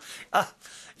level?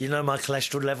 You know my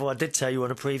cholesterol level. I did tell you on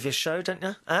a previous show, didn't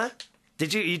you? Huh?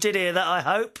 Did you? You did hear that, I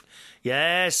hope?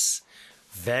 Yes.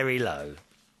 Very low.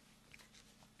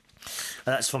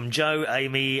 That's from Joe,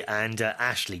 Amy and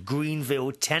Ashley.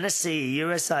 Greenville, Tennessee,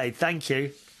 USA. Thank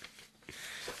you.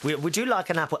 Would you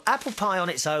like an apple? Apple pie on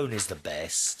its own is the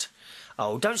best.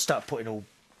 Oh, don't start putting all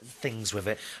things with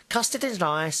it. Custard is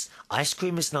nice. Ice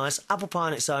cream is nice. Apple pie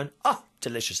on its own. Oh,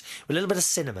 delicious. With a little bit of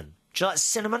cinnamon. Do you like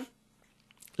cinnamon?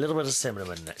 A little bit of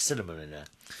cinnamon in there.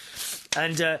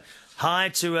 And hi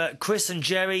to Chris and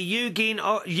Jerry, Eugene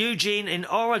in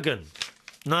Oregon.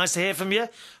 Nice to hear from you.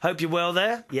 Hope you're well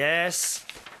there. Yes.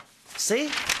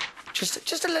 See?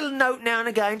 Just a little note now and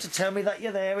again to tell me that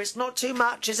you're there. It's not too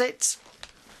much, is it?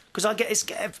 Because I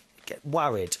get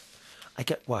worried. I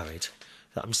get worried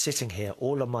that I'm sitting here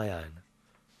all on my own.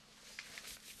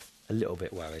 A little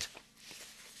bit worried.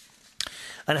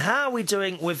 And how are we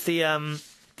doing with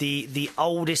the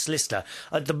oldest listener?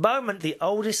 At the moment, the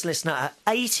oldest listener at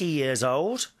 80 years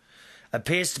old,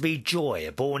 appears to be Joy,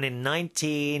 born in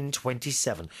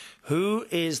 1927. Who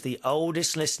is the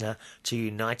oldest listener to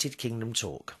United Kingdom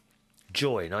Talk?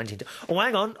 Joy, 19... Oh,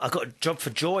 hang on. I've got a job for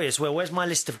Joy as well. Where's my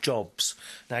list of jobs?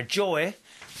 Now, Joy,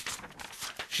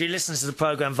 she listens to the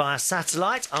programme via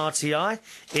satellite, RTI,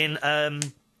 in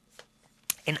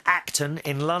Acton,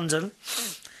 in London.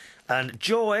 And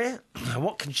Joy,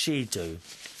 what can she do?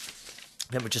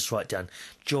 Let me just write down.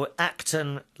 Joy,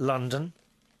 Acton, London.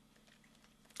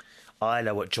 I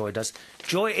know what Joy does.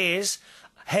 Joy is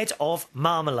head of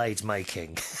marmalade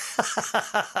making.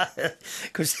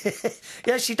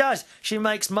 Yeah, she does. She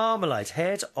makes marmalade.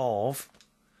 Head of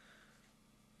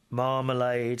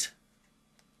marmalade.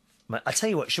 I tell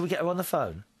you what, should we get her on the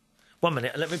phone? 1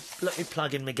 minute. Let me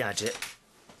plug in my gadget.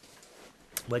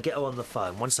 We'll get her on the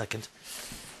phone. 1 second.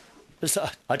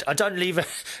 I don't leave her...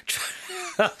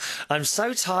 I'm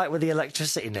so tight with the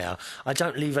electricity now, I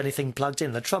don't leave anything plugged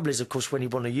in. The trouble is, of course, when you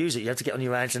want to use it, you have to get on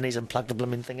your hands and knees and plug the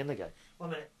blooming thing in again. 1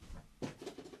 minute.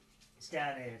 It's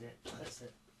down here, isn't it? That's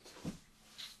it.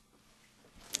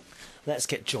 Let's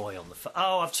get Joy on the phone.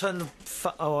 Oh, I've turned the...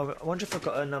 Oh, I wonder if I've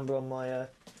got her number on my...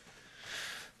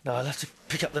 No, I'll have to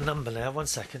pick up the number now. 1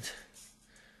 second.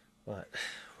 Right,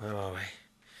 where are we?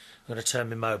 I'm going to turn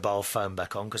my mobile phone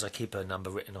back on because I keep her number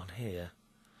written on here.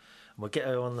 We'll get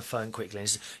her on the phone quickly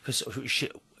because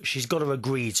she's got to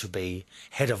agree to be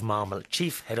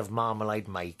chief head of marmalade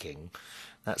making.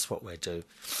 That's what we'll do.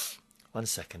 1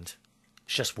 second.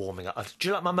 It's just warming up. Do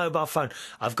you like my mobile phone?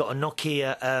 I've got a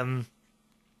Nokia...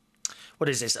 what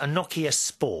is this? A Nokia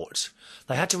Sport.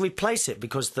 They had to replace it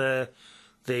because the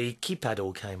keypad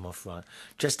all came off, right?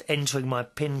 Just entering my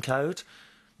PIN code.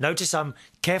 Notice I'm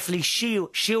carefully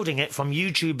shielding it from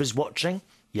YouTubers watching.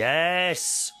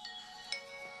 Yes!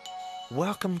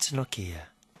 Welcome to Nokia.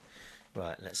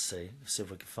 Right, let's see. Let's see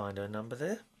if we can find her number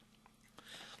there.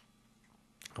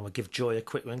 And we'll give Joy a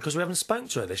quick one, because we haven't spoken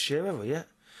to her this year, have we, yet?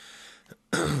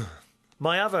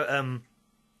 My other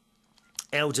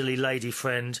elderly lady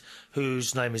friend,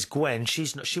 whose name is Gwen,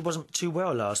 she wasn't too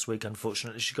well last week,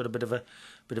 unfortunately. She got a bit of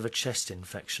a chest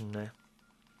infection there.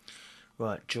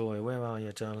 Right, Joy, where are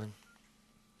you, darling?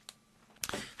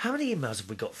 How many emails have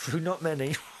we got through? Not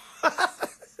many.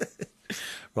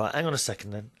 Right, hang on a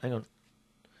second then. Hang on.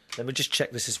 Let me just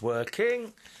check this is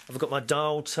working. I've got my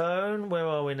dial tone. Where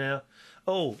are we now?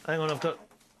 Oh, hang on,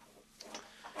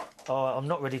 Oh, I'm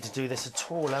not ready to do this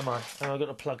at all, am I? Hang on, I've got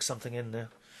to plug something in there.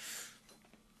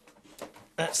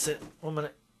 That's it. 1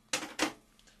 minute.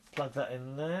 Plug that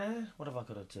in there. What have I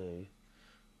got to do?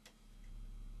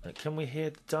 Can we hear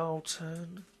the dial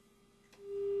tone?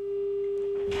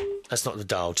 That's not the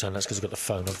dial tone, that's because I've got the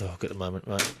phone off the hook at the moment,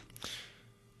 right.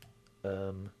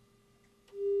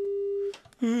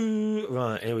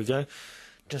 Right, here we go.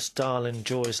 Just dialing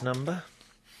Joy's number.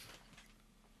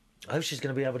 I hope she's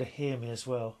going to be able to hear me as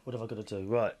well. What have I got to do?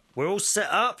 Right, we're all set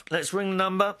up. Let's ring the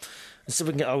number and see if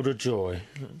we can get hold of Joy.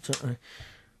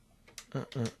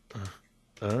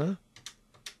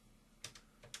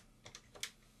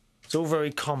 It's all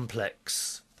very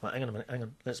complex. Right, hang on a minute, hang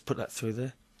on. Let's put that through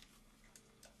there.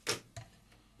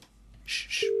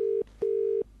 Shh.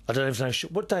 I don't even know.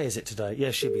 What day is it today?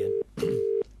 Yeah, she'll be in.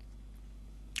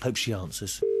 Hope she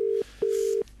answers.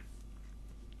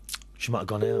 She might have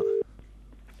gone out.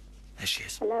 There she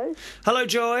is. Hello? Hello,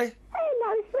 Joy.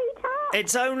 Hello, sweetheart.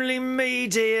 It's only me,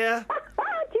 dear.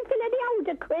 Do you feel any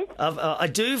older, Chris? I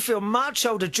do feel much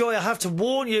older, Joy. I have to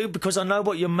warn you because I know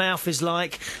what your mouth is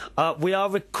like. We are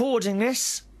recording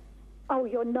this. Oh,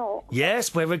 you're not?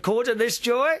 Yes, we're recording this,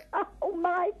 Joy. Oh,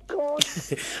 my God.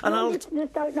 And Your listeners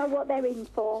don't know what they're in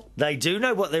for. They do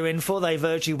know what they're in for. They've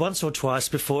heard you once or twice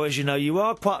before. As you know, you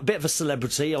are quite a bit of a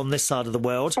celebrity on this side of the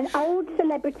world. An old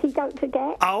celebrity, don't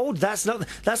forget. Old? That's not...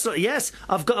 Yes,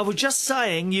 I was just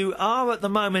saying you are at the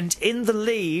moment in the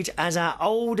lead as our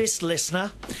oldest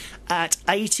listener at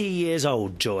 80 years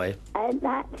old, Joy. And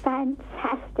that's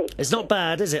fantastic. It's not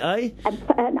bad, is it, eh?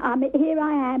 And here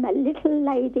I am, a little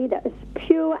lady that is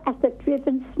pure as the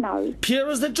driven snow. Pure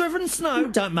as the driven snow?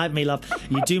 Don't make me laugh.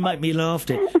 You do make me laugh,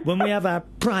 dear. When we have our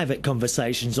private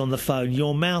conversations on the phone,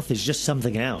 your mouth is just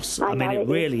something else. I mean, it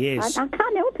really is. I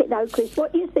can't help it, though, Chris.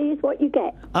 What you see is what you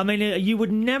get. I mean, you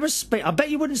would never speak... I bet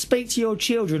you wouldn't speak to your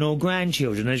children or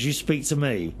grandchildren as you speak to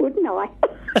me. Wouldn't I?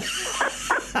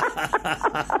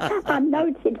 I'm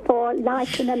noted for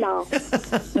liking a laugh.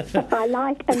 I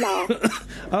like a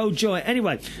laugh. Oh, Joy.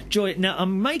 Anyway, Joy, now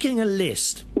I'm making a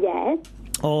list. Yes.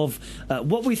 of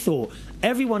what we thought.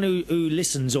 Everyone who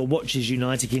listens or watches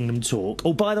United Kingdom Talk.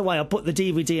 Oh, by the way, I put the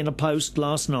DVD in a post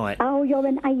last night. Oh, you're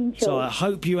an angel. So I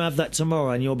hope you have that tomorrow,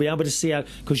 and you'll be able to see how.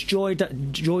 Because Joy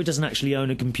doesn't actually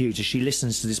own a computer. She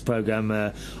listens to this programme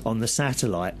on the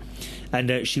satellite,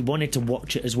 and she wanted to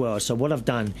watch it as well. So what I've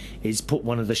done is put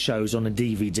one of the shows on a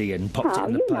DVD and popped it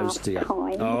in the post to you.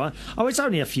 Kind. All right. Oh, it's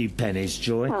only a few pennies,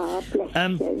 Joy. Oh,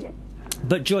 bless you.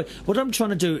 But Joy, what I'm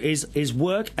trying to do is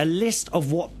work a list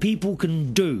of what people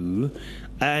can do,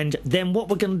 and then what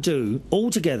we're going to do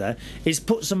all together is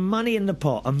put some money in the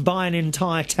pot and buy an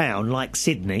entire town like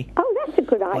Sydney. Oh, that's a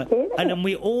good idea. And then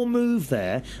we all move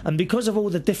there, and because of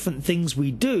all the different things we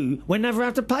do, we never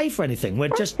have to pay for anything. We'll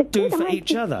just do for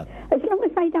each other. As long as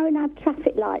they don't have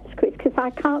traffic lights, Chris, because I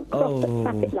can't cross the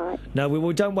traffic lights. No,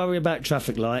 we don't worry about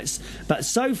traffic lights. But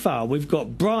so far, we've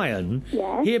got Brian.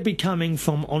 Yes. He'll be coming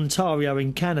from Ontario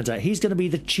in Canada. He's going to be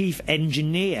the chief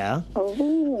engineer.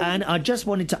 Oh. And I just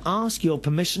wanted to ask your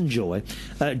permission, Joy.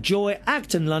 Joy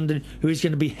Acton, London, who is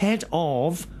going to be head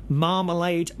of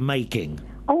marmalade making.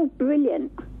 Oh,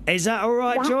 brilliant. Is that all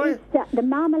right, That Joy? is the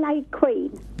marmalade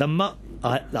queen.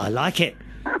 I like it.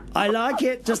 I like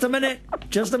it. Just a minute.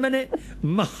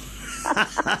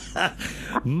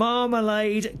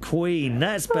 Marmalade queen.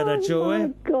 That's better, Joy. Oh,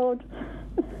 my God.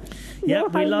 Yeah, Your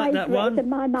we like homemade that bread one. and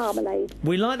my marmalade.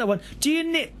 We like that one. Do you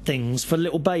knit things for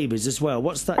little babies as well?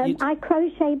 What's that? I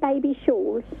crochet baby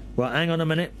shawls. Right, hang on a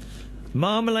minute.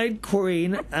 Marmalade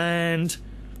queen and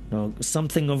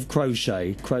something of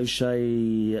crochet.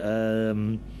 Crochet.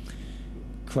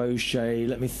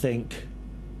 Let me think.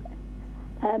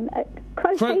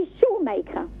 Crochet shawl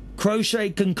maker.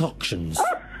 Crochet concoctions.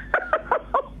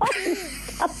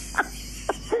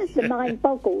 The mind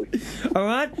boggles. All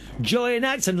right, Joy in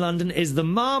Acton, London is the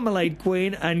marmalade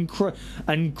queen and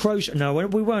crochet. No,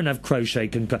 we won't have crochet.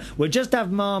 We'll just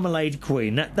have marmalade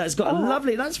queen. That's got a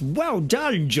lovely. That's well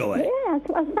done, Joy. Yeah, that's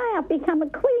what I say. I've become a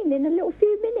queen in a little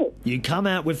few minutes. You come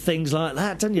out with things like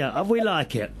that, don't you? We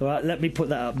like it. All right, let me put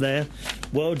that up there.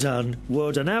 Well done,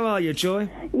 well done. How are you, Joy?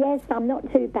 Yes, I'm not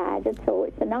too bad at all.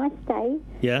 It's a nice day.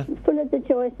 Yeah. I'm full of the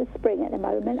joys of spring at the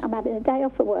moment. I'm having a day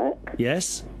off of work.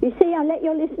 Yes. You see, I let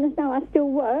your listeners know I still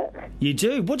work. You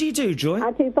do? What do you do, Joy?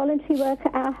 I do voluntary work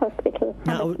at our hospital,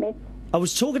 Hammersmith. I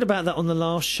was talking about that on the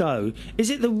last show. Is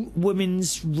it the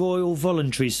Women's Royal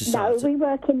Voluntary Society? No, we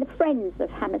work in the Friends of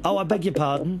Hammersmith. Oh, I beg your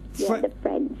Hospital. pardon? Yeah, the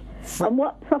Friends. And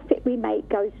what profit we make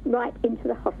goes right into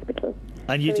the hospital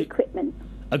and you for do equipment.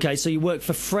 Okay, so you work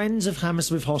for Friends of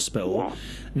Hammersmith Hospital. Yeah.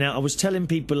 Now, I was telling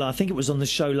people, I think it was on the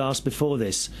show last before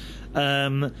this,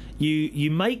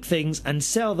 you make things and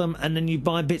sell them, and then you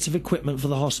buy bits of equipment for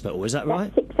the hospital. Is that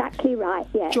right? That's exactly right,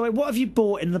 yeah. Joy, what have you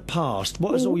bought in the past?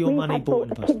 What has all your money bought in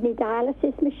the past? We have bought a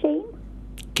kidney dialysis machine.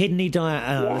 Kidney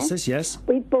dialysis, yes.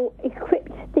 We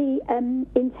equipped the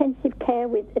intensive care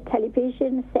with a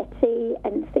television, settee,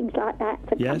 and things like that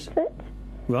for comfort.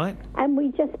 Right. And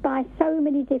we just buy so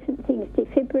many different things,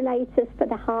 defibrillators for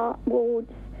the heart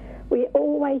wards. We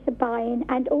always are buying,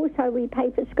 and also we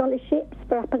pay for scholarships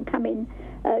for up-and-coming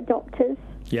doctors.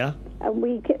 Yeah. And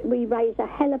we raise a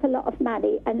hell of a lot of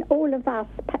money, and all of us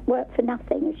work for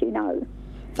nothing, as you know.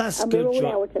 That's and good, we're all Joy.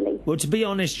 elderly. Well, to be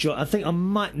honest, Joy, I think I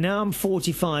might, now I'm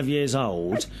 45 years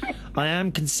old, I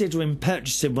am considering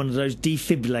purchasing one of those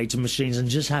defibrillator machines and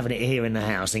just having it here in the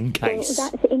house in case.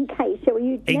 Well, that's in case. So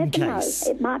you never know.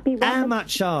 It might be one. How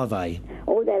much are they?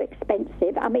 Oh, they're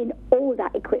expensive. I mean, all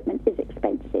that equipment is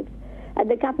expensive,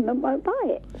 and the government won't buy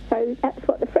it. So that's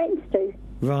what the Friends do.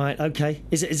 Right. Okay.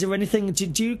 Is there anything?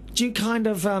 Do you kind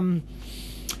of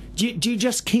do you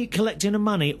just keep collecting the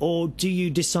money, or do you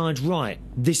decide, right,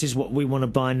 this is what we want to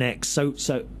buy next? So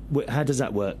how does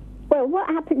that work? Well, what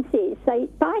happens is they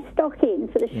buy stock in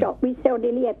for the shop. We sell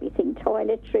nearly everything,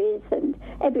 toiletries and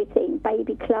everything,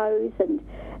 baby clothes and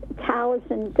towels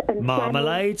and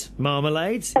marmalade, yes.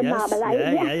 Marmalade,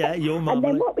 yeah, your marmalade.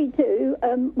 And then what we do,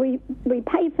 we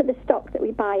pay for the stock that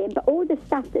we buy in, but all the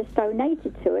stuff that's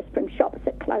donated to us from shops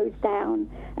that close down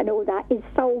and all that is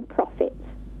sold profits.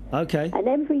 Okay. And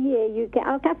every year you get,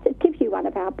 I'll have to give you one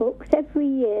of our books. Every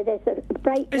year there's a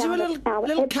breakdown. Is there a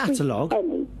little catalogue?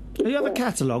 Do you have a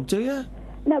catalogue, do you?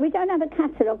 No, we don't have a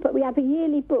catalogue, but we have a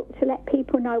yearly book to let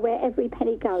people know where every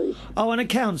penny goes. Oh, an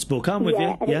accounts book, I'm with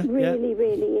you. And it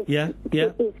really is.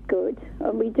 It is good,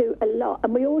 and we do a lot.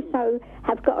 And we also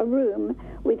have got a room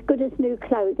with good as new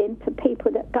clothing for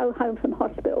people that go home from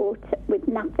hospital with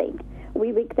nothing.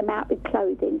 we rig them out with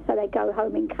clothing so they go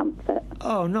home in comfort.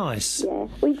 Oh, nice. Yeah,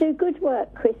 we do good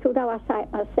work, Chris, although I say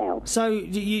it myself. So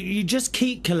you just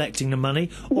keep collecting the money,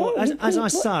 or Yeah, as I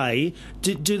say,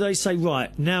 do they say,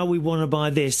 right, now we want to buy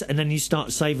this, and then you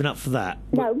start saving up for that?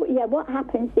 No, yeah, what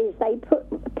happens is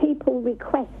people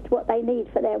request what they need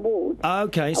for their ward.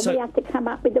 Okay, and so we have to come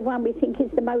up with the one we think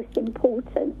is the most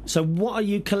important. So what are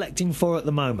you collecting for at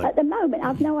the moment? At the moment,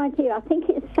 I've no idea. I think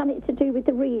it's something to do with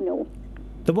the renal.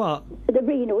 The what? The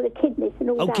renal, the kidneys and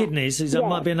all that. Oh, kidneys. That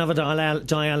might be another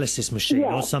dialysis machine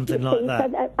or something like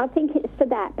that. So I think it's for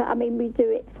that, but I mean, we do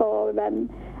it for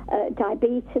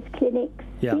diabetes clinics.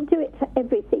 Yeah. We do it for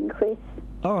everything, Chris.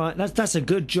 All right, that's a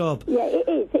good job. Yeah, it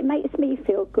is. It makes me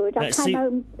feel good.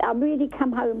 I really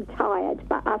come home tired,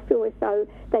 but I feel as though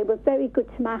they were very good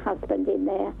to my husband in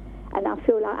there, and I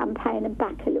feel like I'm paying them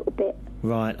back a little bit.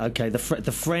 Right, okay. The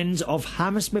Friends of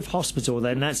Hammersmith Hospital,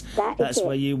 then. That's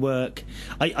where you work.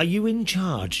 Are you in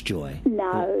charge, Joy?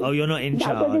 No. Oh, you're not in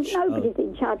charge? Well, there's nobody's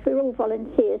in charge. We're all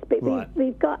volunteers, but right.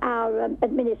 we've got our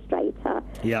administrator.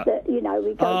 Yeah. That,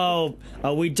 we go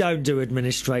Oh, we don't do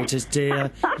administrators,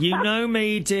 dear. You know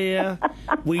me, dear.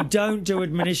 We don't do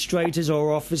administrators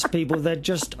or office people. They're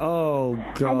just, oh,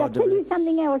 God. And I'll tell you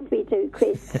something else we do,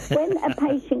 Chris. When a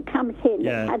patient comes in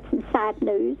that's had some sad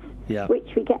news, which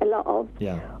we get a lot of,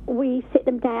 we sit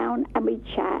them down and we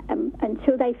chat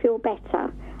until they feel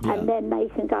better, and then they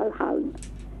can go home.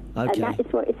 Okay. And that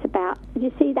is what it's about.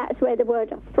 You see, that's where the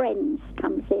word friends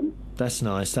comes in. That's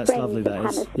nice. That's Friends lovely, that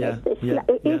is.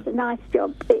 It is a nice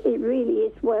job. It really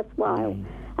is worthwhile.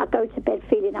 I go to bed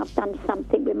feeling I've done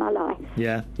something with my life.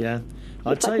 Yeah.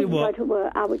 I'll tell you what. If I didn't go to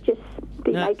work, I would just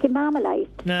be making marmalade.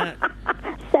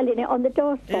 Selling it on the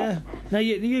doorstep. Yeah. Now,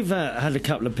 you've had a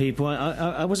couple of people.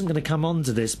 I wasn't going to come on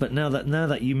to this, but now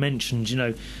that you mentioned,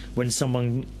 when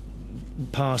someone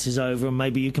passes over and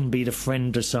maybe you can be the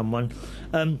friend of someone,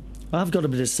 I've got a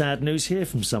bit of sad news here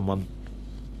from someone.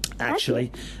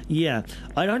 Actually, yeah.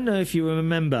 I don't know if you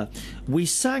remember, we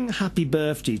sang Happy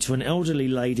Birthday to an elderly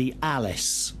lady,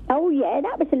 Alice. Oh, yeah,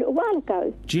 that was a little while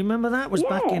ago. Do you remember that? It was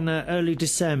back in early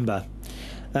December.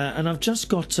 And I've just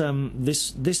got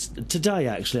this today,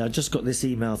 actually. I just got this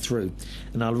email through,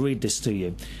 and I'll read this to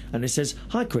you. And it says,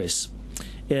 "Hi, Chris.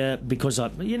 Because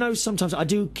sometimes I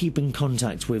do keep in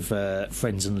contact with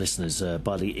friends and listeners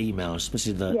by the email,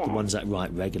 especially the ones that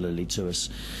write regularly to us.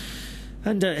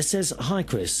 And it says, "Hi,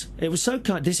 Chris. It was so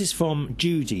kind." This is from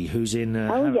Judy, who's in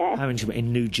Harrington,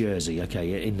 in New Jersey,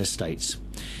 in the States.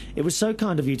 "It was so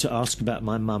kind of you to ask about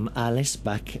my mum, Alice,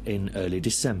 back in early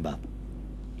December.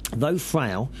 Though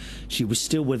frail, she was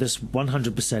still with us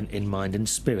 100% in mind and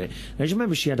spirit." Now, you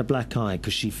remember she had a black eye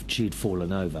because she'd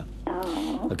fallen over.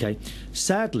 Okay.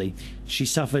 Sadly, she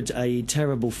suffered a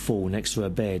terrible fall next to her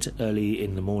bed early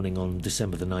in the morning on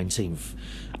December the 19th.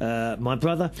 My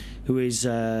brother, who is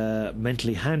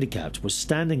mentally handicapped, was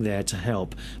standing there to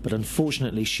help, but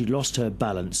unfortunately she lost her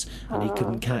balance and he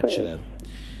couldn't catch her.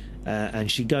 And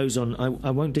she goes on,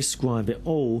 I won't describe it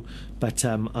all, but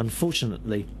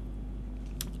unfortunately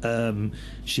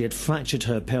she had fractured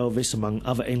her pelvis among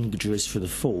other injuries for the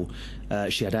fall.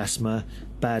 She had asthma,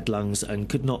 bad lungs, and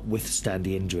could not withstand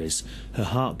the injuries. Her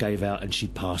heart gave out and she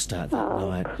passed out that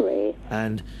night. Chris.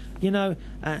 And,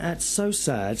 that's so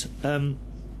sad.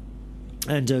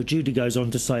 And Judy goes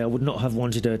on to say, "I would not have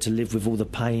wanted her to live with all the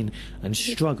pain and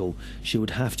struggle she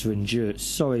would have to endure."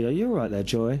 Sorry, are you all right there,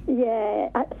 Joy? Yeah,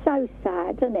 it's so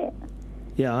sad, isn't it?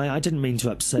 Yeah, I didn't mean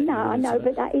to upset you. No, I know,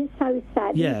 but that is so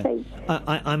sad. Yeah,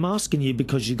 I'm asking you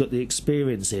because you've got the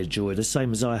experience here, Joy, the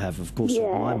same as I have, of course,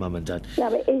 with my mum and dad. No,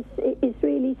 it is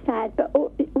really sad, but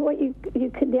what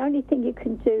the only thing you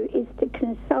can do is to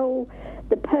console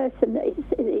the person that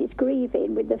is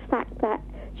grieving with the fact that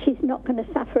she's not going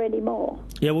to suffer anymore.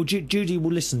 Yeah, well, Judy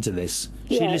will listen to this.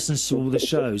 She listens to all the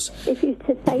shows. If you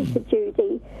to say to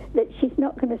Judy that she's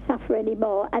not going to suffer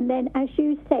anymore, and then, as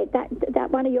you said,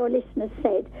 that one of your listeners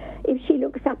said, if she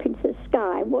looks up into the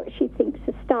sky, what she thinks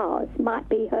are stars might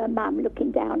be her mum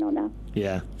looking down on her.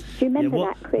 Yeah. Do you remember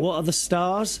that, Chris? What are the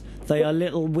stars? They are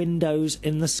little windows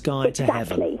in the sky to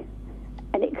heaven. Exactly.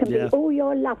 And it can be all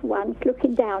your loved ones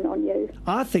looking down on you.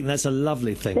 I think that's a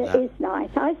lovely thing. It is nice.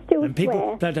 I still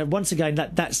swear. But once again,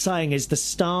 that saying is the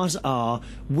stars are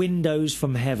windows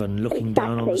from heaven looking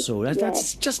down on us all.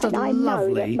 That's just a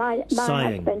lovely saying. My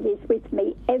husband is with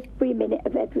me every minute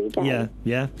of every day.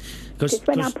 Yeah. Because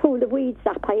when I pull the weeds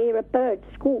up, I hear a bird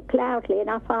squawk loudly, and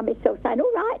I find myself saying,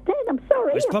 "All right, then, I'm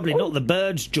sorry." It's probably not the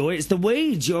birds, Joy. It's the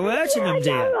weeds. You're hurting them,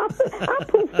 dear. I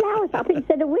pull flowers up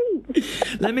instead of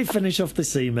weeds. Let me finish off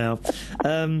this email.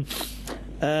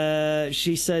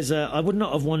 She says, I would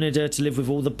not have wanted her to live with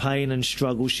all the pain and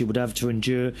struggle she would have to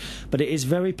endure, but it is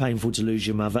very painful to lose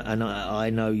your mother, and I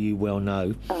know you well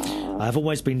know. I have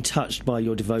always been touched by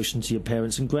your devotion to your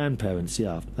parents and grandparents,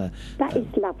 That is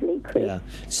lovely, Chris. Yeah.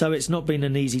 So it's not been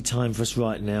an easy time for us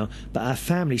right now, but our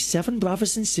family, 7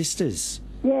 brothers and sisters.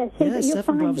 Yes, yeah,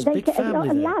 7 brothers, they big get family a lot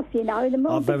of there. love, you know. The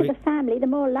more big the family, the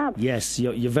more love. Yes,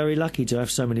 you're very lucky to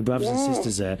have so many brothers and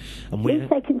sisters there. And at least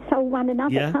they console one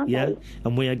another, can't they?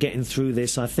 And we are getting through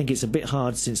this. I think it's a bit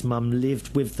hard since Mum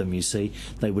lived with them, you see.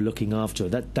 They were looking after her.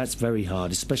 That's very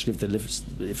hard, especially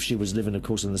if she was living, of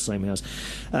course, in the same house.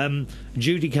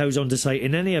 Judy goes on to say,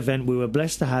 in any event, we were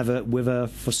blessed to have her with her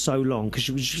for so long, because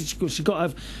she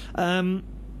got over...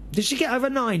 did she get over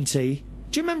 90?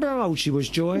 Do you remember how old she was,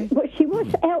 Joy? Well, she was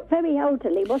very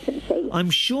elderly, wasn't she? I'm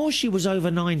sure she was over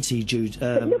 90, Jude.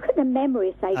 But look at the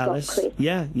memories they Alice. got, Chris.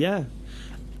 Yeah.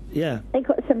 They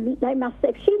got some. They must.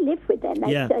 If she lived with them,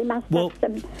 they must have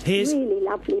some really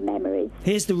lovely memories.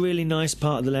 Here's the really nice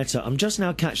part of the letter. I'm just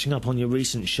now catching up on your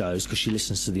recent shows because she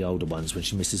listens to the older ones when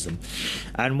she misses them,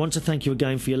 and want to thank you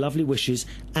again for your lovely wishes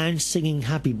and singing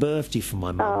happy birthday for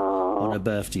my mum on her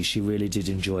birthday. She really did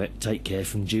enjoy it. Take care,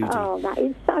 from Judy. Oh, that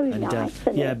is so nice.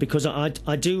 Yeah, because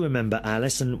I do remember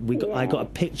Alice, and I got a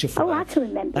picture for her. I can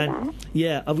remember that.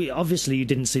 Yeah, obviously you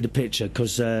didn't see the picture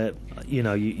because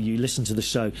you listened to the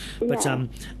show. But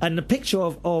and the picture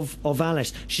of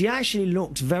Alice, she actually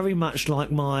looked very much like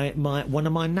one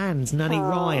of my nans, Nanny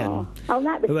Ryan. Oh,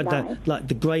 that was who had nice.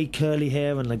 the grey curly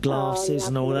hair and the glasses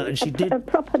and all that, and she did a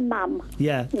proper mum.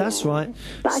 Yeah, that's right.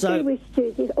 But I do wish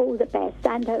Judy all the best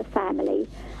and her family,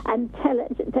 and tell her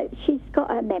that she's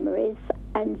got her memories,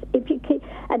 and if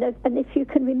you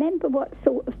can remember what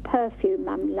sort of perfume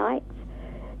Mum likes,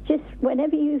 just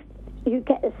whenever you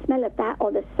get the smell of that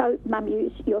or the soap Mum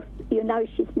used, you know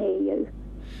she's near you.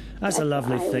 That's a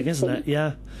lovely thing, isn't it?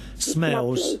 Yeah.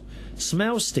 Smells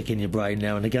stick in your brain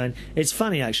now and again. It's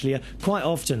funny, actually. Quite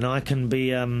often I can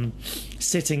be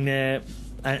sitting there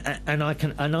and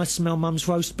I smell Mum's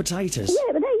roast potatoes.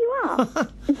 Yeah, but there you are.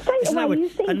 And straight away you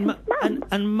think of Mum.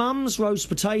 And Mum's roast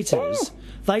potatoes,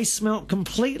 they smell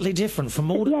completely different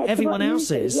from everyone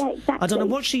else's. Yeah, exactly. I don't know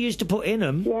what she used to put in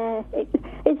them. Yeah,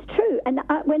 it's true. And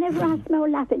whenever I smell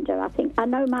lavender, I think I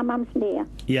know my mum's near.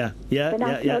 Yeah. She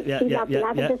loves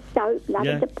lavender soap,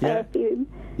 lavender perfume.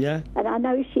 Yeah. And I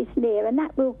know she's near, and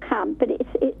that will come. But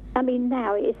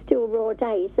now it's still raw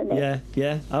days, isn't it?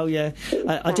 Yeah. Oh, yeah.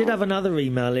 I did have another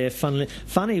email here. Funny.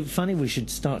 We should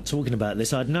start talking about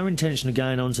this. I had no intention of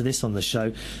going on to this on the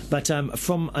show, but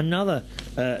from another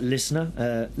listener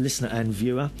and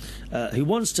viewer who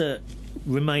wants to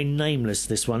remain nameless.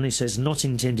 This one, he says, not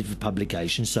intended for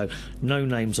publication, so no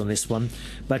names on this one,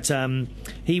 but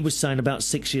he was saying about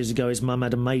 6 years ago his mum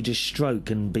had a major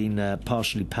stroke and been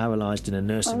partially paralysed in a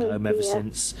nursing home ever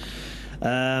since,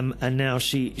 and now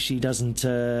she doesn't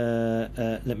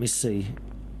let me see,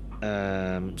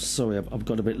 sorry, I've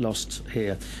got a bit lost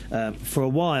here. For a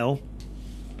while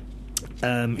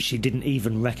she didn't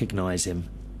even recognise him.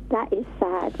 That is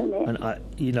sad, isn't it?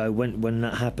 And when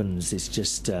that happens, it's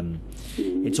just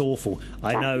it's awful.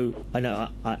 I know.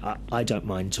 I don't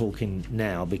mind talking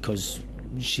now because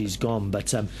she's gone,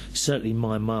 but certainly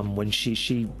my mum, when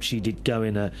she did go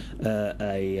in a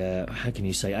how can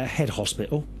you say, a head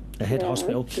hospital.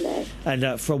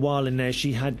 And for a while in there,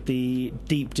 she had the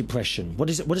deep depression. What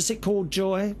is it called,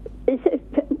 Joy?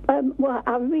 Well,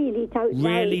 I really don't know.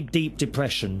 Really deep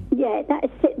depression. Yeah,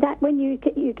 that's it. That when you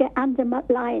get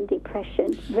underlying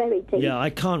depression, very deep. Yeah, I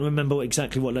can't remember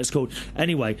exactly what that's called.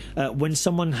 Anyway, when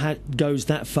someone goes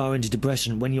that far into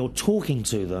depression, when you're talking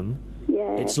to them,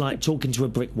 it's like talking to a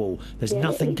brick wall. There's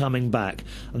nothing coming back,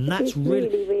 and that's really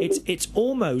it's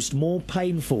almost more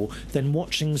painful than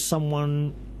watching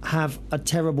someone have a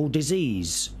terrible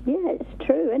disease. Yeah, it's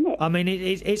true, isn't it? I mean,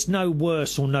 it's no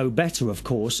worse or no better, of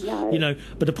course. No.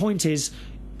 But the point is,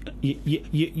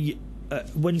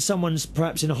 when someone's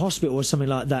perhaps in a hospital or something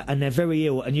like that, and they're very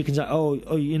ill, and you can say,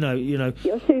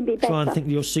 you'll soon be better. Try and think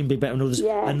you'll soon be better and all this,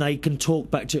 and they can talk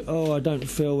back to, I don't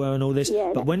feel well and all this.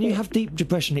 But when you have deep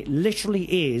depression, it literally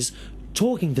is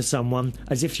talking to someone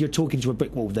as if you're talking to a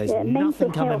brick wall. There's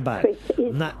nothing coming back.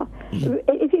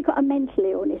 If you've got a mental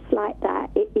illness like that,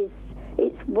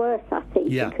 it's worse, I think,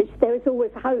 because there is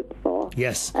always hope for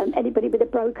anybody with a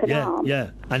broken arm. Yeah,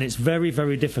 and it's very,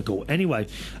 very difficult. Anyway,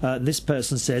 this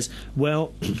person says,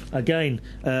 well, again,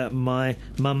 my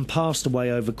mum passed away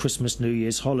over Christmas, New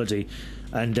Year's holiday,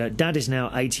 and Dad is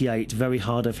now 88, very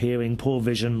hard of hearing, poor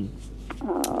vision,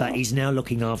 That he's now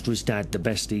looking after his dad the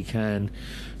best he can.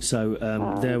 So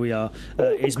there we are.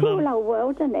 It's a cool old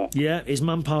world, isn't it? Yeah, his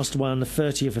mum passed away on the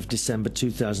 30th of December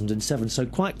 2007, so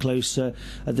quite close at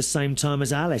the same time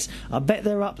as Alice. I bet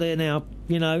they're up there now,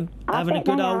 you know, having a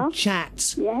good old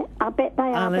chat. Yeah, I bet they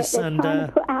are. Alice they're trying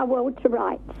to put our world to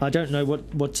rights. I don't know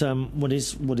what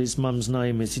his mum's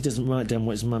name is. He doesn't write down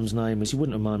what his mum's name is. You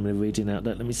wouldn't mind me reading out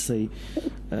that. Let me see.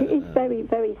 It is very,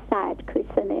 very sad, Chris,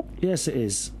 isn't it? Yes, it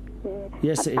is. Yeah.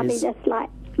 Yes, it is. I mean, it's like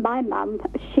my mum,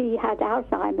 she had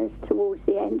Alzheimer's towards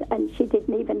the end, and she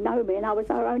didn't even know me, and I was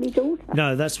her only daughter.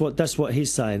 No, that's what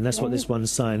he's saying. That's what this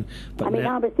one's saying. But I mean,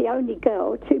 I was the only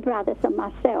girl, 2 brothers and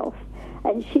myself,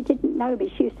 and she didn't know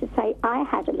me. She used to say, I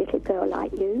had a little girl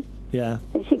like you. Yeah.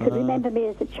 And she could remember me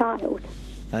as a child.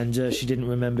 And she didn't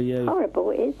remember you.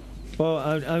 Horrible it is. Well,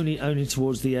 only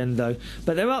towards the end, though.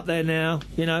 But they're up there now,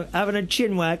 you know, having a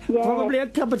chinwag, probably a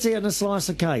cup of tea and a slice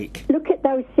of cake. Look at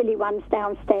those silly ones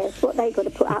downstairs, what they got to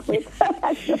put up with.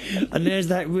 And there's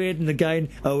that Reardon again,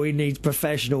 oh, he needs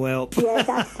professional help. Yeah,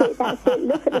 that's it.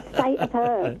 Look at the state of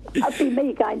her. That'd be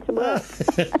me going to work.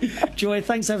 Joy,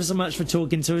 thanks ever so much for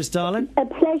talking to us, darling. A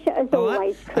pleasure as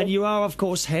always, Chris. And you are, of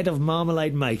course, head of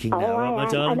marmalade making now, aren't my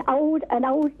darling? An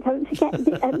old, don't forget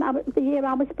the year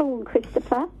I was born,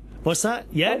 Christopher. What's that?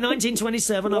 Yeah,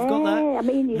 1927, I've got that. I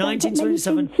mean, you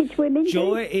 1927. Don't get women,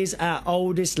 Joy is our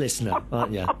oldest listener,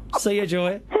 aren't you? See you,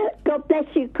 Joy. God bless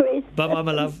you, Chris. Bye-bye,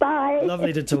 my love. Bye.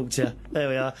 Lovely to talk to you. There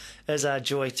we are. There's our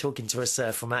Joy talking to us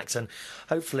from Acton.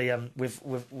 Hopefully with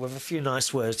a few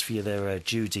nice words for you there,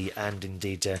 Judy, and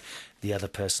indeed the other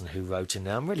person who wrote in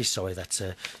there. I'm really sorry that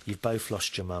you've both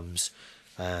lost your mums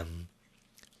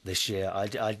this year.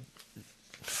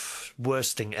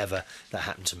 Worst thing ever that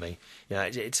happened to me. You know,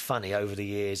 it's funny, over the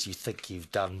years you think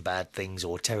you've done bad things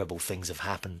or terrible things have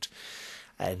happened,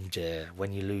 and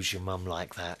when you lose your mum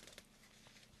like that,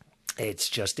 it's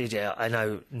just I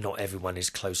know not everyone is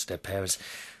close to their parents,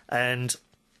 and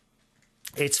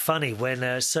it's funny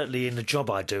when certainly in the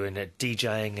job I do in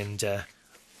DJing and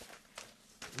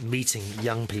meeting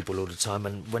young people all the time,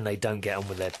 and when they don't get on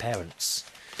with their parents,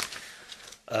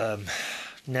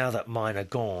 now that mine are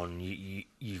gone,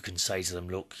 you can say to them,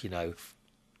 look, you know,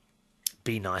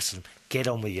 be nice and get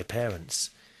on with your parents,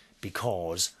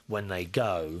 because when they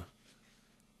go,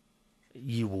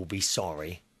 you will be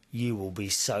sorry. You will be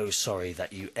so sorry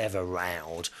that you ever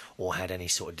rowed or had any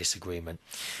sort of disagreement.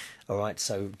 All right,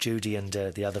 so Judy and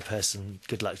the other person,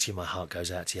 good luck to you. My heart goes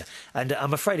out to you. And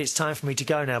I'm afraid it's time for me to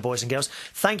go now, boys and girls.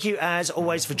 Thank you, as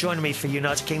always, for joining me for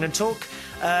United Kingdom Talk.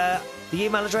 The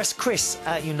email address,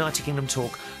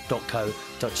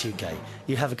 chris@unitedkingdomtalk.co.uk.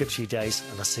 You have a good few days,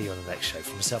 and I'll see you on the next show.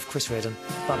 For myself, Chris Reardon.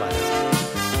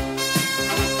 Bye-bye.